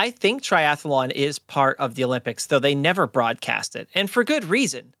 I think triathlon is part of the Olympics, though they never broadcast it, and for good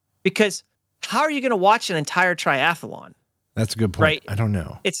reason. Because how are you going to watch an entire triathlon? That's a good point. Right? I don't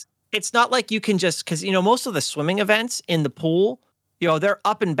know. It's not like you can just, because, most of the swimming events in the pool, they're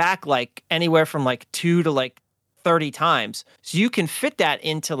up and back like anywhere from like 2 to like 30 times. So you can fit that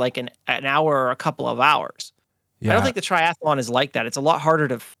into like an hour or a couple of hours. Yeah. I don't think the triathlon is like that. It's a lot harder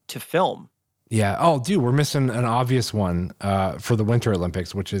to film. Yeah. Oh, dude, we're missing an obvious one for the Winter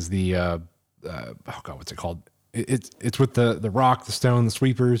Olympics, which is the, what's it called? It's with the rock, the stone, the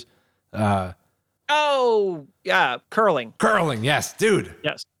sweepers. Oh, yeah, curling. Curling, yes, dude.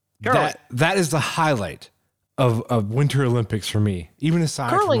 Yes. Curling. That is the highlight of Winter Olympics for me. Even aside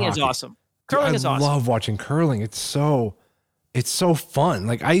curling from is awesome. Curling is awesome. I love watching curling. It's so fun.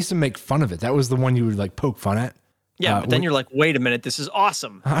 Like I used to make fun of it. That was the one you would like poke fun at. Yeah, but then you're like, wait a minute, this is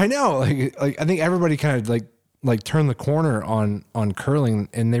awesome. I know. Like I think everybody kind of like turned the corner on curling,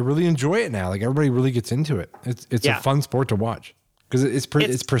 and they really enjoy it now. Like everybody really gets into it. It's a fun sport to watch because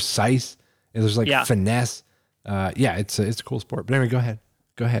it's precise. And there's like finesse. It's a cool sport. But anyway, go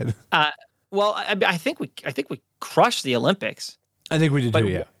ahead. Well, I think we crushed the Olympics. I think we did too.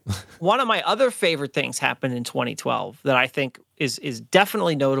 Yeah. One of my other favorite things happened in 2012 that I think is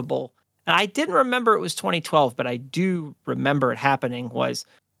definitely notable. And I didn't remember it was 2012, but I do remember it happening. Was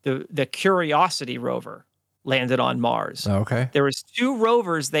the Curiosity rover landed on Mars? Oh, okay. There was 2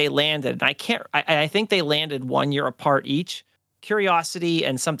 rovers they landed, and I think they landed 1 year apart each. Curiosity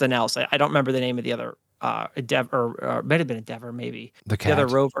and something else. I don't remember the name of the other Endeavor, or might have been Endeavor, maybe. The cat. The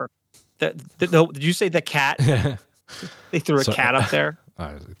other rover. Did you say the cat? They threw a cat up there.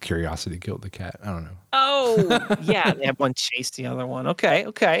 Curiosity killed the cat. I don't know. Oh, yeah. They had one chase the other one. Okay.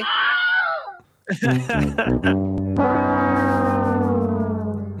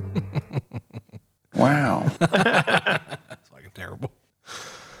 Wow. That's fucking terrible.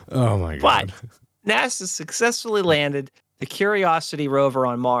 Oh, my God. But NASA successfully landed the Curiosity rover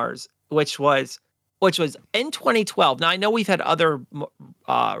on Mars, which was in 2012. Now, I know we've had other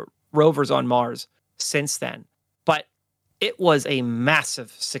rovers on Mars since then, but it was a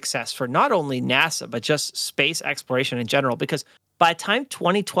massive success for not only NASA, but just space exploration in general, because by the time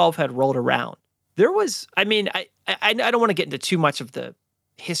 2012 had rolled around, there was, I don't want to get into too much of the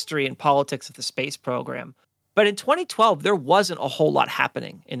history and politics of the space program, but in 2012, there wasn't a whole lot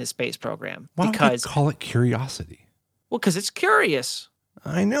happening in the space program. Why don't they call it Curiosity? Well, because it's curious.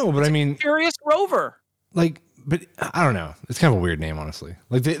 I know, but Curious rover. Like, but I don't know. It's kind of a weird name, honestly.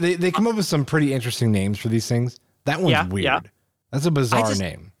 Like they come up with some pretty interesting names for these things. That one's weird. Yeah. That's a bizarre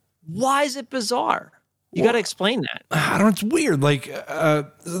name. Why is it bizarre? You got to explain that. I don't know. It's weird. Like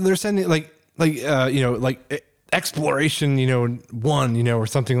they're sending like exploration, 1, or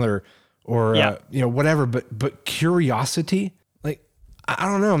something, or whatever. But Curiosity, like I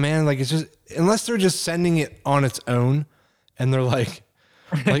don't know, man. Like it's just, unless they're just sending it on its own, and they're like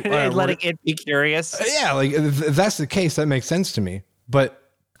letting it be curious. Yeah, like if that's the case, that makes sense to me. But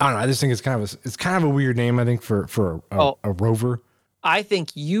I don't know. I just think it's kind of a weird name. I think for a rover. I think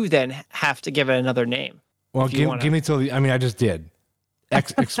you then have to give it another name. Well, give me till the. I mean, I just did.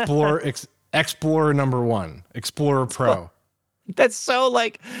 Explorer number 1, Explorer Pro. That's so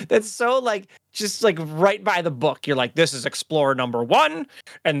like just like right by the book. You're like, this is Explorer number 1,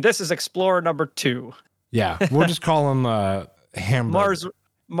 and this is Explorer number 2. Yeah, we'll just call them Hamburger.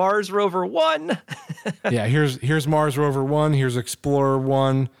 Mars Rover 1. Yeah, here's Mars Rover 1. Here's Explorer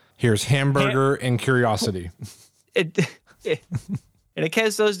 1. Here's Hamburger and Curiosity. And in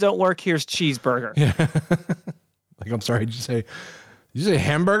case those don't work, here's Cheeseburger. Yeah. Like, I'm sorry, did you say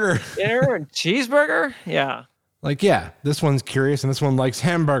hamburger? Dinner and cheeseburger? Yeah. Like, yeah, this one's curious and this one likes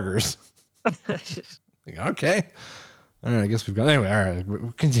hamburgers. Like, okay. All right, I guess we've got. Anyway, all right,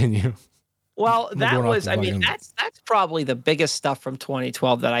 we'll continue. Well, that was, I mean, that's probably the biggest stuff from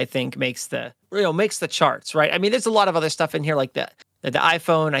 2012 that I think makes the charts, right? I mean, there's a lot of other stuff in here like the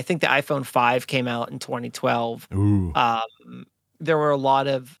iPhone. I think the iPhone 5 came out in 2012. Ooh. There were a lot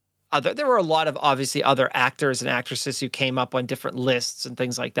of obviously other actors and actresses who came up on different lists and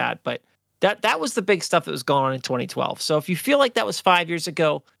things like that. But that was the big stuff that was going on in 2012. So if you feel like that was 5 years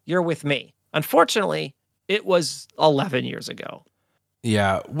ago, you're with me. Unfortunately, it was 11 years ago.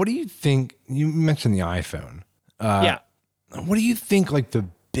 Yeah. What do you think? You mentioned the iPhone. Yeah. What do you think, like, the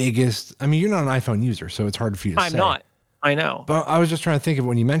biggest? I mean, you're not an iPhone user, so it's hard for you to say. I'm not. I know. But I was just trying to think of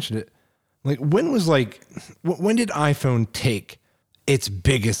when you mentioned it. Like, when did iPhone take its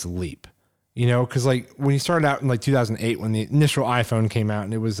biggest leap? You know, because like when you started out in like 2008, when the initial iPhone came out,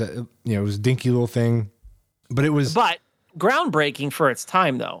 and it was it was a dinky little thing, but it was groundbreaking for its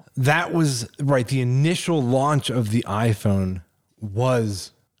time, though. That was right. The initial launch of the iPhone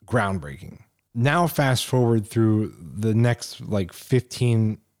was groundbreaking. Now, fast forward through the next like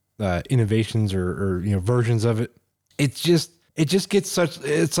 15 innovations or versions of it. It just gets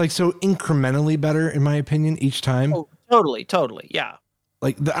it's like so incrementally better, in my opinion, each time. Oh, totally. Yeah.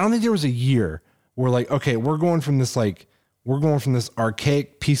 Like, I don't think there was a year where like, okay, we're going from this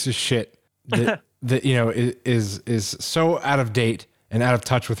archaic piece of shit that is so out of date and out of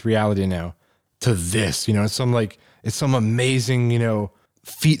touch with reality now to this, it's some amazing,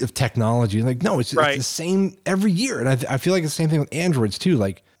 feat of technology. Like, no, it's the same every year. And I feel like it's the same thing with Androids too.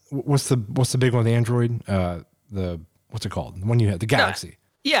 Like, what's the big one with Android? What's it called? The one you had, the Galaxy.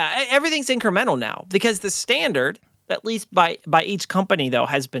 Yeah, everything's incremental now because the standard, at least by each company, though,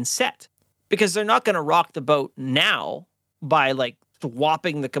 has been set, because they're not going to rock the boat now by like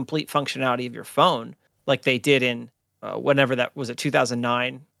swapping the complete functionality of your phone like they did in whenever that was,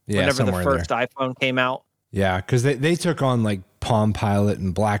 2009, whenever the first iPhone came out. Yeah, because they took on like Palm Pilot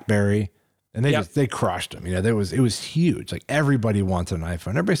and BlackBerry, and they crushed them. It was huge. Like, everybody wanted an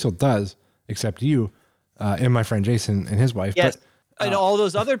iPhone. Everybody still does, except you and my friend Jason and his wife. Yes, but, and all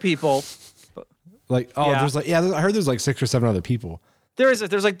those other people. There's I heard there's like 6 or 7 other people. There's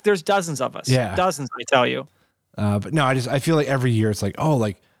dozens of us. Yeah. Dozens, I tell you. But no, I feel like every year it's like, oh,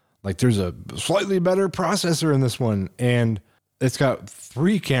 like there's a slightly better processor in this one, and it's got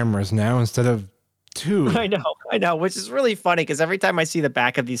 3 cameras now instead of 2. I know, which is really funny because every time I see the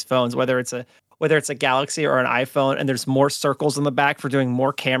back of these phones, whether it's a Galaxy or an iPhone, and there's more circles in the back for doing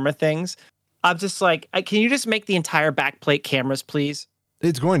more camera things, I'm just like, can you just make the entire back plate cameras, please?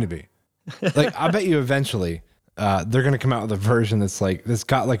 It's going to be. Like, I bet you eventually they're going to come out with a version that's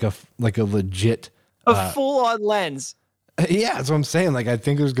got like a legit full-on lens. Yeah, that's what I'm saying. Like, I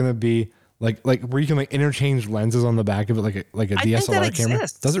think there's going to be like where you can like interchange lenses on the back of it, like a DSLR camera.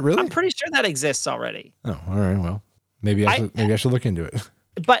 Does it really? I'm pretty sure that exists already. Oh, all right. Well, maybe I should look into it.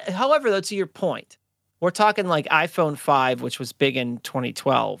 But however, though, to your point, we're talking like iPhone 5, which was big in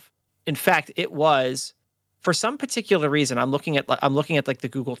 2012. In fact, it was. For some particular reason, I'm looking at like the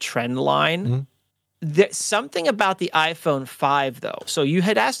Google trend line. Mm-hmm. There's something about the iPhone 5 though. So you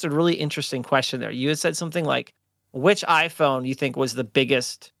had asked a really interesting question there. You had said something like, which iPhone you think was the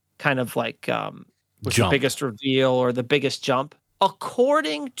biggest kind of like the biggest reveal or the biggest jump?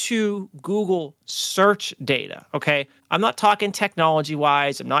 According to Google search data, okay? I'm not talking technology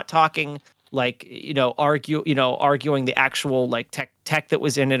wise. I'm not talking like, arguing the actual like tech that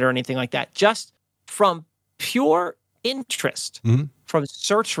was in it or anything like that. Just from pure interest from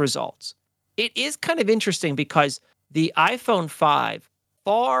search results. It is kind of interesting because the iPhone 5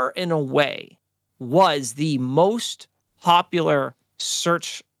 far and away was the most popular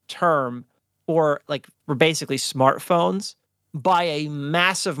search term for basically smartphones by a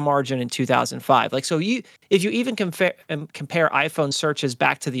massive margin in 2005. Like, so if you even compare iPhone searches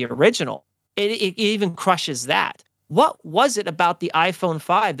back to the original, it even crushes that. What was it about the iPhone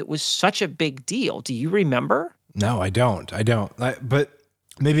 5 that was such a big deal? Do you remember? No, I don't. But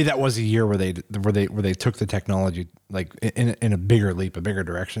maybe that was a year where they took the technology like in a bigger leap, a bigger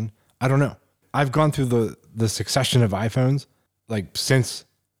direction. I don't know. I've gone through the succession of iPhones like since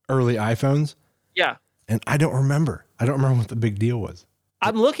early iPhones. Yeah. And I don't remember. What the big deal was.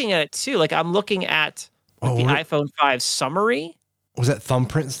 I'm looking at it too. Like, I'm looking at the iPhone 5 summary. Was that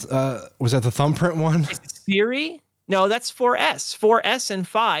thumbprint? Was that the thumbprint one? Is it Siri? No, that's 4S. 4S and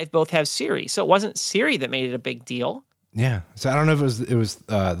 5 both have Siri. So it wasn't Siri that made it a big deal. Yeah. So I don't know if it was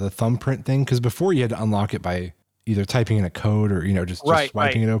the thumbprint thing, because before you had to unlock it by either typing in a code or just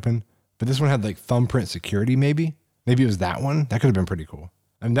swiping it open. But this one had like thumbprint security. Maybe it was that one. That could have been pretty cool.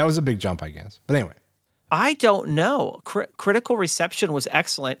 I mean, that was a big jump, I guess. But anyway, I don't know. Critical reception was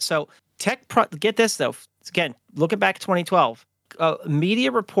excellent. So get this though. Again, looking back at 2012,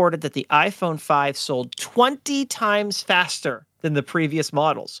 media reported that the iPhone 5 sold 20 times faster than the previous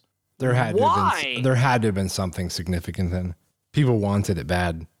models. There had to have been something significant then. People wanted it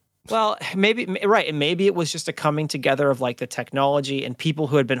bad. Well, maybe, right. And maybe it was just a coming together of like the technology, and people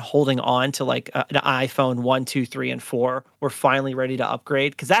who had been holding on to like an iPhone 1, 2, 3, and 4 were finally ready to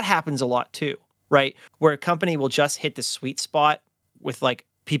upgrade. Because that happens a lot too, right? Where a company will just hit the sweet spot with like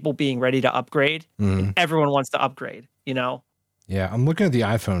people being ready to upgrade. And everyone wants to upgrade, you know? Yeah, I'm looking at the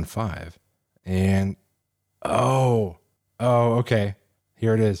iPhone 5 and okay.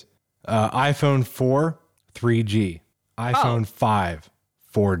 Here it is. iPhone 4, 3G. iPhone 5,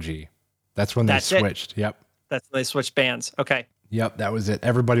 4G. That's when they switched. Yep. That's when they switched bands. Okay. Yep, that was it.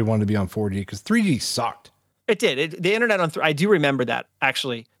 Everybody wanted to be on 4G because 3G sucked. It did. The internet on I do remember that,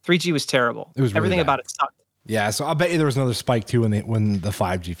 actually. 3G was terrible. It was really everything bad. about it sucked. Yeah, so I'll bet you there was another spike too when the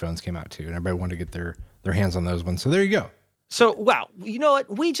 5G phones came out too, and everybody wanted to get their hands on those ones. So there you go. So wow, you know what?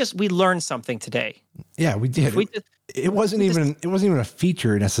 We learned something today. Yeah, we did. It wasn't even a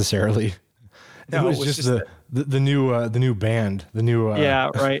feature necessarily. No, it was just the new band, the new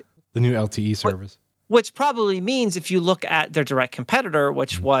right. The new LTE service. Which probably means if you look at their direct competitor,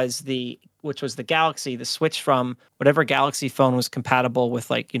 which was the Galaxy, the switch from whatever Galaxy phone was compatible with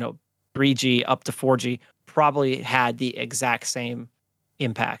 3G up to 4G, probably had the exact same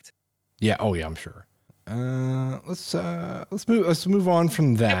impact. Yeah. Oh yeah, I'm sure. Let's move on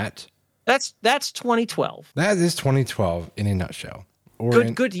from that. That's 2012. That is 2012 in a nutshell. Or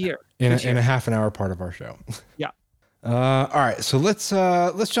good year. In a half an hour part of our show. Yeah. All right. So let's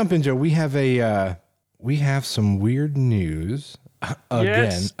jump into. We have some weird news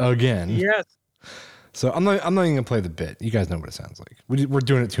again. Yes. So I'm not even gonna play the bit. You guys know what it sounds like. We're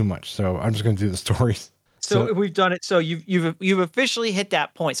doing it too much. So I'm just gonna do the stories. So we've done it. So you've officially hit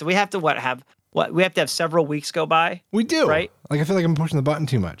that point. So we have to we have to have several weeks go by. We do, right? Like I feel like I'm pushing the button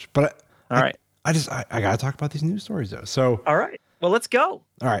too much. But all right. I gotta talk about these news stories though. So all right. Well, let's go.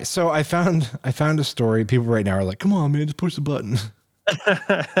 All right. So I found a story. People right now are like, "Come on, man, just push the button."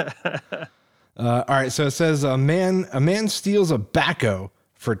 All right. So it says a man steals a backhoe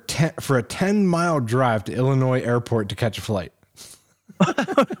for a 10-mile drive to Illinois airport to catch a flight.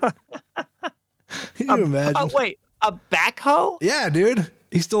 Can you imagine? Oh wait, a backhoe? Yeah, dude.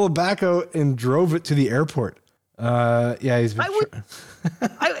 He stole a backhoe and drove it to the airport. Yeah, he's been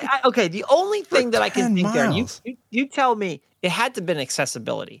okay, the only thing that I can think miles. there, you tell me, it had to have been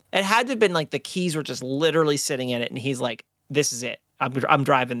accessibility. It had to have been like the keys were just literally sitting in it, and he's like, "This is it. I'm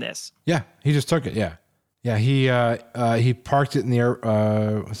driving this." Yeah, he just took it. Yeah. He parked it in the air.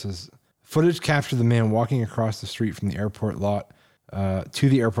 What's this? Footage captured the man walking across the street from the airport lot to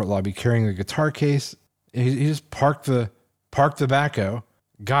the airport lobby, carrying a guitar case. He just parked the backhoe,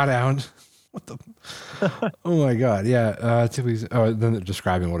 got out. What the? Oh my God! Yeah. Then they're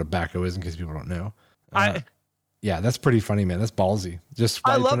describing what a backhoe is in case people don't know. Yeah, that's pretty funny, man. That's ballsy. Just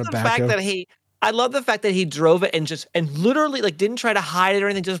I love the fact that he drove it and literally like didn't try to hide it or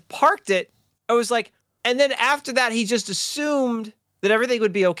anything. Just parked it. I was like, and then after that, he just assumed that everything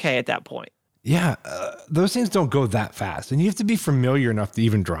would be okay at that point. Yeah, those things don't go that fast, and you have to be familiar enough to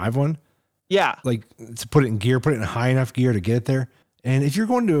even drive one. Yeah, like to put it in gear, put it in high enough gear to get it there. And if you're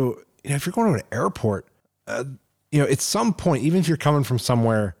going to an airport, at some point, even if you're coming from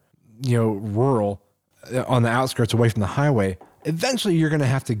somewhere, rural, on the outskirts away from the highway, eventually you're going to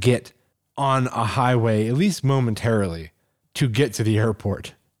have to get on a highway, at least momentarily, to get to the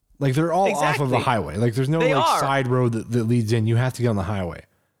airport. Like they're all off of a highway. Like there's no side road that leads in. You have to get on the highway.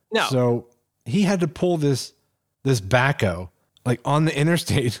 No. So he had to pull this backhoe like on the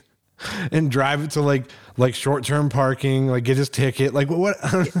interstate and drive it to like short-term parking, like get his ticket, like what?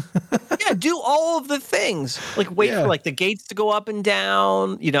 Yeah, do all of the things. Like wait for like the gates to go up and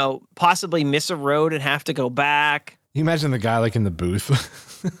down, possibly miss a road and have to go back. You imagine the guy like in the booth.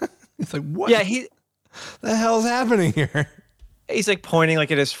 He's like, what? Yeah, the hell's happening here? He's like pointing like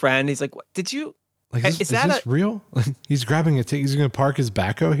at his friend. He's like, what did you like is this real? Like he's grabbing a ticket, he's gonna park his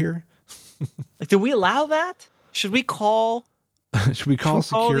backhoe here? Like, do we allow that? Should we call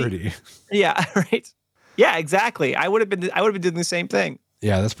security? Yeah, right. Yeah, exactly. I would have been doing the same thing.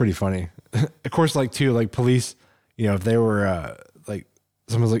 Yeah, that's pretty funny. Of course, like police, if they were like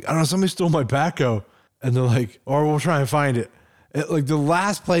someone's like, I don't know, somebody stole my backhoe, and they're like, or we'll try and find it. Like the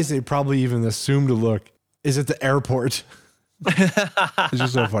last place they probably even assume to look is at the airport. It's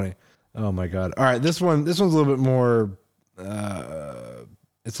just so funny. Oh my God. All right. This one's a little bit more,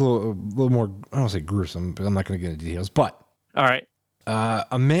 it's a little more, I don't want to say gruesome, but I'm not going to get into details, but. All right.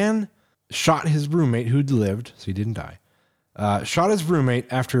 A man shot his roommate who'd lived, so he didn't die. Shot his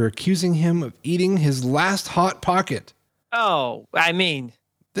roommate after accusing him of eating his last Hot Pocket. Oh, I mean,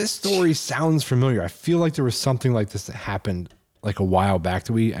 this story sounds familiar. I feel like there was something like this that happened like a while back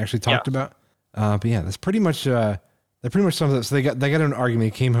that we actually talked about. But yeah, that's pretty much that pretty much sums it up. So they got in an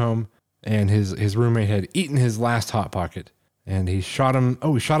argument. He came home and his roommate had eaten his last Hot Pocket and he shot him.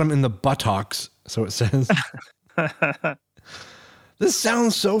 Oh, he shot him in the buttocks. So it says. This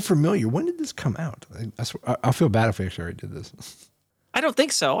sounds so familiar. When did this come out? I'll feel bad if we actually already did this. I don't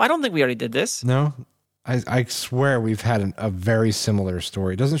think so. I don't think we already did this. No, I swear we've had a very similar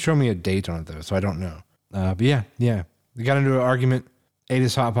story. It doesn't show me a date on it though, so I don't know. But yeah. They got into an argument, ate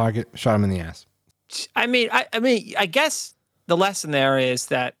his Hot Pocket, shot him in the ass. I mean, I guess the lesson there is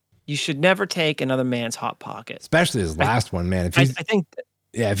that you should never take another man's Hot Pocket. Especially his last one, man. I think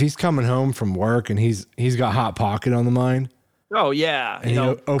if he's coming home from work and he's got Hot Pocket on the mind. Oh yeah,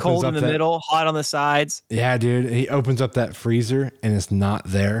 and cold in the middle, hot on the sides. Yeah, dude. He opens up that freezer and it's not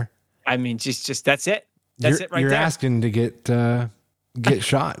there. I mean, just that's it. That's it right there. You're asking to get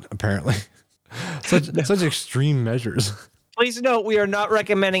shot, apparently. Such extreme measures. Please note, we are not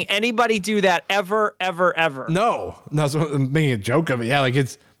recommending anybody do that ever, ever, ever. No, so I'm making a joke of it. Yeah, like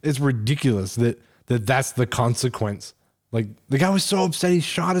it's ridiculous that's the consequence. Like the guy was so upset he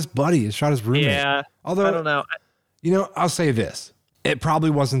shot his buddy, he shot his roommate. Yeah, although I don't know. I'll say this: it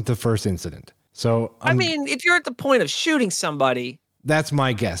probably wasn't the first incident. So I mean, if you're at the point of shooting somebody, that's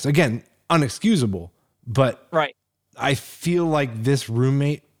my guess. Again, unexcusable, but right. I feel like this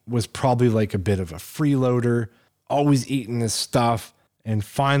roommate was probably like a bit of a freeloader, always eating this stuff. And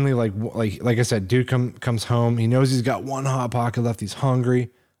finally, like I said, dude comes home. He knows he's got one Hot Pocket left. He's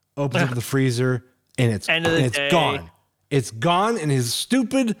hungry. Opens up the freezer, and it's gone. It's gone, and his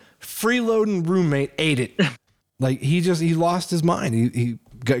stupid freeloading roommate ate it. Like he lost his mind.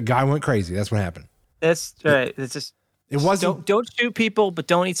 Guy went crazy. That's what happened. That's right. It's just it wasn't. Don't shoot people, but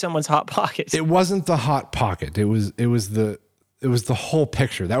don't eat someone's Hot Pocket. It wasn't the Hot Pocket. It was the whole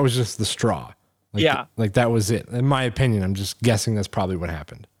picture. That was just the straw. Like that was it. In my opinion, I'm just guessing that's probably what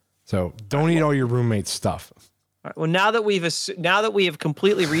happened. So don't eat all your roommate's stuff. All right, well, now that we have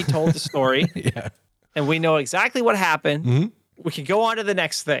completely retold the story, and we know exactly what happened, we can go on to the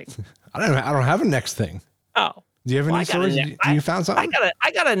next thing. I don't have a next thing. Oh, do you have any stories? You found something?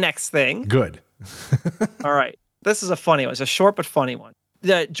 I got a next thing. Good. All right, this is a funny one. It's a short but funny one.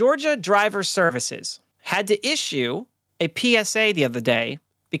 The Georgia Driver Services had to issue a PSA the other day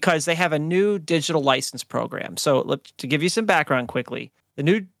because they have a new digital license program. So to give you some background quickly, the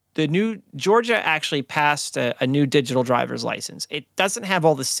new Georgia actually passed a new digital driver's license. It doesn't have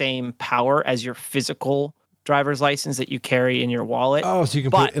all the same power as your physical driver's license that you carry in your wallet. Oh, so you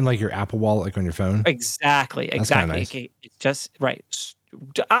can put it in like your Apple Wallet, like on your phone? Exactly. That's kinda nice. It's just right.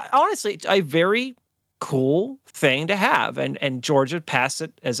 Honestly, it's a very cool thing to have, and Georgia passed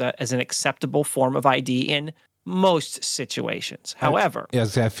it as an acceptable form of ID in most situations. However,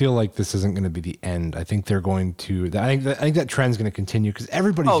 I feel like this isn't going to be the end. I think they're going to. I think that trend's going to continue because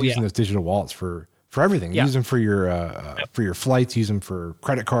everybody's using those digital wallets for everything. Use them for your flights. Use them for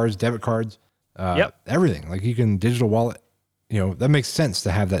credit cards, debit cards. Everything. Like you can digital wallet. That makes sense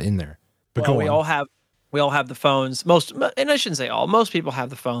to have that in there. But we all have the phones. And I shouldn't say all. Most people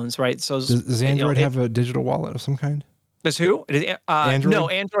have the phones, right? So does Android have a digital wallet of some kind? Does who? Android? No,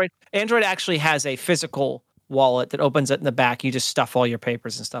 Android actually has a physical wallet that opens it in the back. You just stuff all your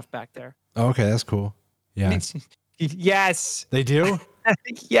papers and stuff back there. Oh, okay, that's cool. Yeah. Yes. They do?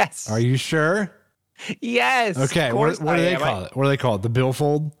 Yes. Are you sure? Yes. Okay, what do they call it? What do they call it? The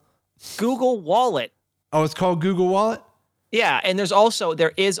billfold? Google Wallet. Oh, it's called Google Wallet? Yeah, and there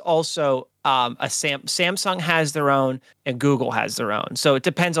is also Samsung has their own and Google has their own. So it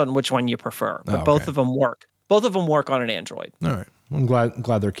depends on which one you prefer. But both of them work. Both of them work on an Android. All right. I'm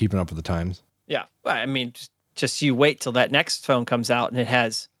glad they're keeping up with the times. Yeah. I mean, just you wait till that next phone comes out and it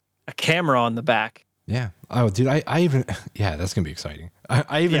has a camera on the back. Yeah. Oh, dude, I even that's gonna be exciting.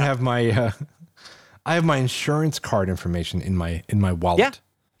 I even have my I have my insurance card information in my wallet. Yeah.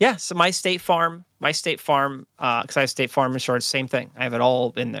 Yeah. So my State Farm, because I have State Farm insurance, same thing. I have it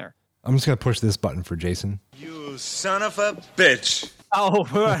all in there. I'm just gonna push this button for Jason. You son of a bitch. Oh,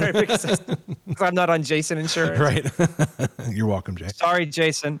 because I'm not on Jason insurance. Right. You're welcome, Jay. Sorry,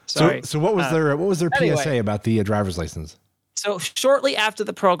 Jason. Sorry. So what was their PSA about the driver's license? So shortly after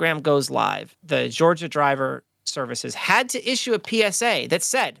the program goes live, the Georgia Driver Services had to issue a PSA that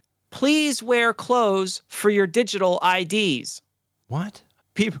said, "Please wear clothes for your digital IDs." What?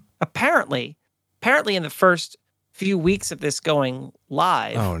 People apparently in the first few weeks of this going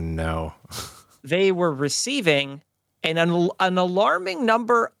live. Oh no. They were receiving an alarming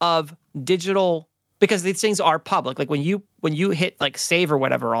number of digital, because these things are public. Like when you hit like save or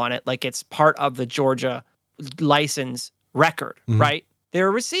whatever on it, like it's part of the Georgia license record, right? They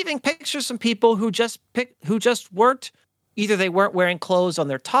were receiving pictures from people who just weren't, either they weren't wearing clothes on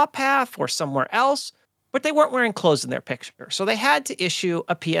their top half or somewhere else, but they weren't wearing clothes in their picture. So they had to issue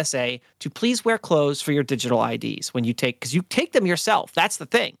a PSA to please wear clothes for your digital IDs when you because you take them yourself. That's the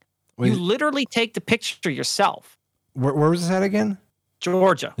thing. You literally take the picture yourself. Where was this at again?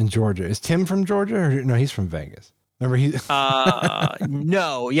 Georgia. In Georgia. Is Tim from Georgia? Or, no, he's from Vegas. Remember he?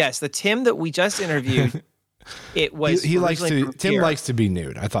 No. Yes, the Tim that we just interviewed. It was. He likes to. Tim likes to be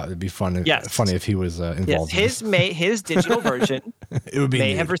nude. I thought it'd be funny if he was involved. Yes, his digital version. It would be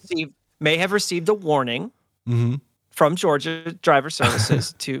may have received a warning from Georgia Driver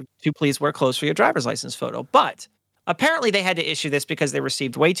Services to please wear clothes for your driver's license photo. But apparently they had to issue this because they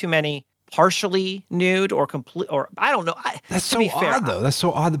received way too many partially nude or complete, or I don't know. That's so odd, though. That's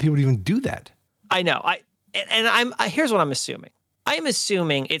so odd that people would even do that. I know. Here's what I'm assuming. I'm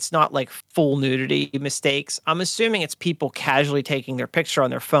assuming it's not like full nudity mistakes. I'm assuming it's people casually taking their picture on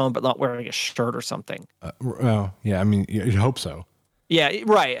their phone but not wearing a shirt or something. Well, yeah, I mean, you'd hope so. Yeah,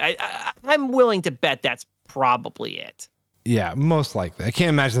 right. I'm willing to bet that's probably it. Yeah, most likely. I can't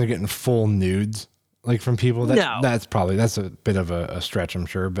imagine they're getting full nudes like from people. That's a bit of a stretch, I'm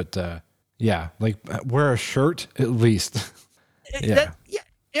sure. But yeah, like wear a shirt at least. Yeah,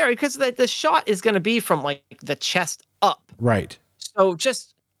 because the shot is going to be from like the chest up. Right. So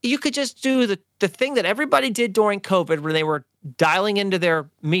you could just do the thing that everybody did during COVID when they were dialing into their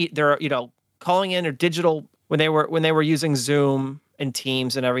calling in or digital when they were using Zoom and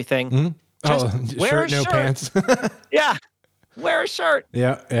Teams and everything. Mm-hmm. Wear shirt, no pants. Yeah, wear a shirt.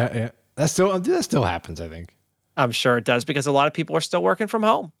 Yeah. That still happens, I think. I'm sure it does because a lot of people are still working from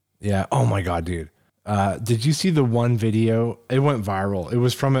home. Yeah. Oh my God, dude. Did you see the one video? It went viral. It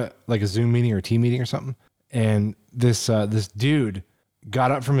was from a Zoom meeting or a team meeting or something. And this dude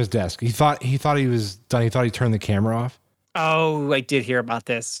got up from his desk. He thought he was done. He thought he turned the camera off. Oh, I did hear about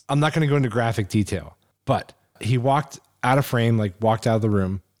this. I'm not going to go into graphic detail, but he walked out of frame, walked out of the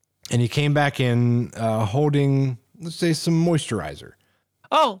room, and he came back in holding, let's say, some moisturizer.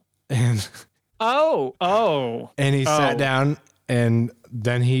 Oh. And and he sat down, and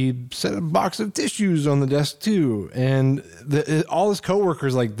then he set a box of tissues on the desk too. And all his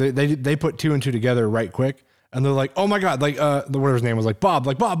coworkers, they put two and two together right quick. And they're like, oh my God, whatever his name was, Bob,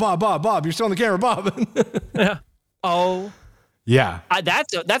 Bob, you're still on the camera, Bob. Yeah. Oh. Yeah.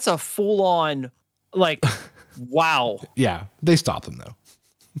 That's a full on, wow. Yeah. They stopped him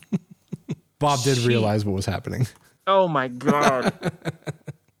though. Bob did realize what was happening. Oh my God.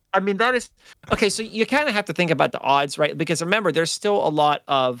 I mean, that is okay. So you kind of have to think about the odds, right? Because remember, there's still a lot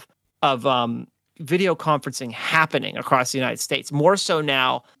of video conferencing happening across the United States, more so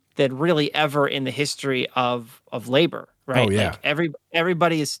now than really ever in the history of labor, right? Oh yeah.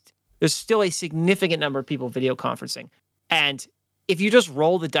 Everybody there's still a significant number of people video conferencing, and if you just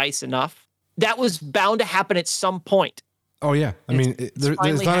roll the dice enough, that was bound to happen at some point. Oh yeah. I mean, there's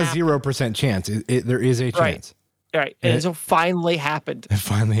not a 0% chance. There is a chance. Right. And so finally happened. It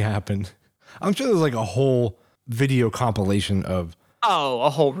finally happened. I'm sure there's a whole video compilation of a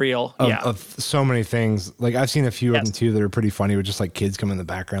whole reel. Of so many things. I've seen a few of them too that are pretty funny with just kids come in the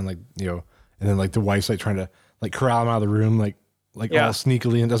background, and then the wife's trying to corral him out of the room, all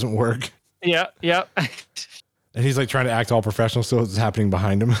sneakily, and it doesn't work. Yeah. And he's trying to act all professional, so it's happening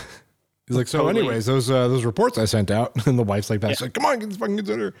behind him. He's like, so totally. Anyways, those reports I sent out, and the wife's like that. She's like, come on, get this fucking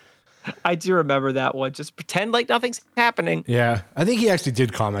consider. I do remember that one. Just pretend like nothing's happening. Yeah. I think he actually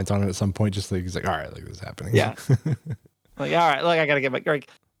did comment on it at some point. Just he's like, all right, this is happening. Yeah. All right, I got to get my,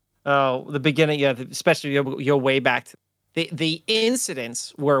 the beginning. Yeah. Especially you'll way back. The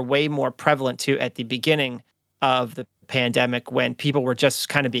incidents were way more prevalent too at the beginning of the pandemic when people were just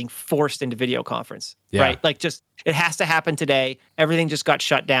kind of being forced into video conference, right? It has to happen today. Everything just got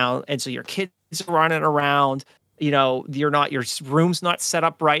shut down. And so your kids are running around. Your room's not set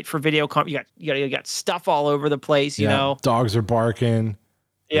up right for video you got stuff all over the place, Dogs are barking.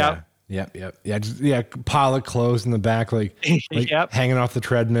 Yeah. Yep. Pile of clothes in the back, hanging off the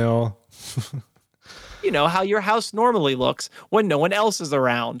treadmill. How your house normally looks when no one else is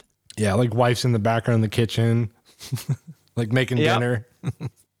around. Yeah. Wife's in the background in the kitchen, making dinner.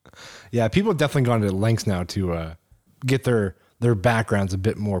 Yeah. People have definitely gone to lengths now to get their backgrounds a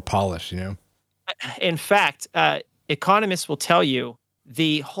bit more polished, In fact, economists will tell you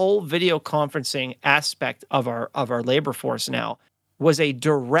the whole video conferencing aspect of our labor force now was a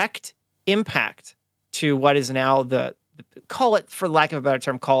direct impact to what is now call it, for lack of a better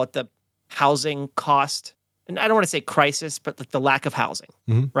term, the housing cost. And I don't want to say crisis, but the lack of housing,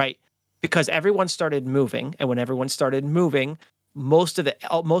 right? Because everyone started moving, and when everyone started moving, most of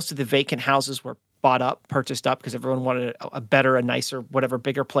the vacant houses were purchased up because everyone wanted a better, a nicer, whatever,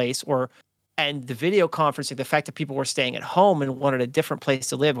 bigger place. And the video conferencing, the fact that people were staying at home and wanted a different place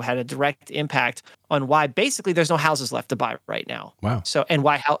to live had a direct impact on why basically there's no houses left to buy right now. Wow. So, and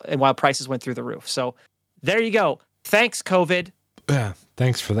why prices went through the roof. So there you go. Thanks, COVID. Yeah.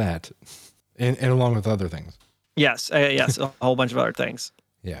 Thanks for that. And along with other things. Yes. Yes. A whole bunch of other things.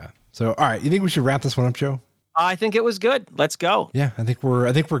 Yeah. So, all right. You think we should wrap this one up, Joe? I think it was good. Let's go. Yeah, I think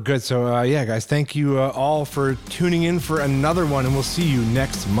we're good. So, yeah, guys, thank you all for tuning in for another one, and we'll see you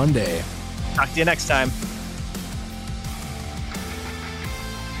next Monday. Talk to you next time.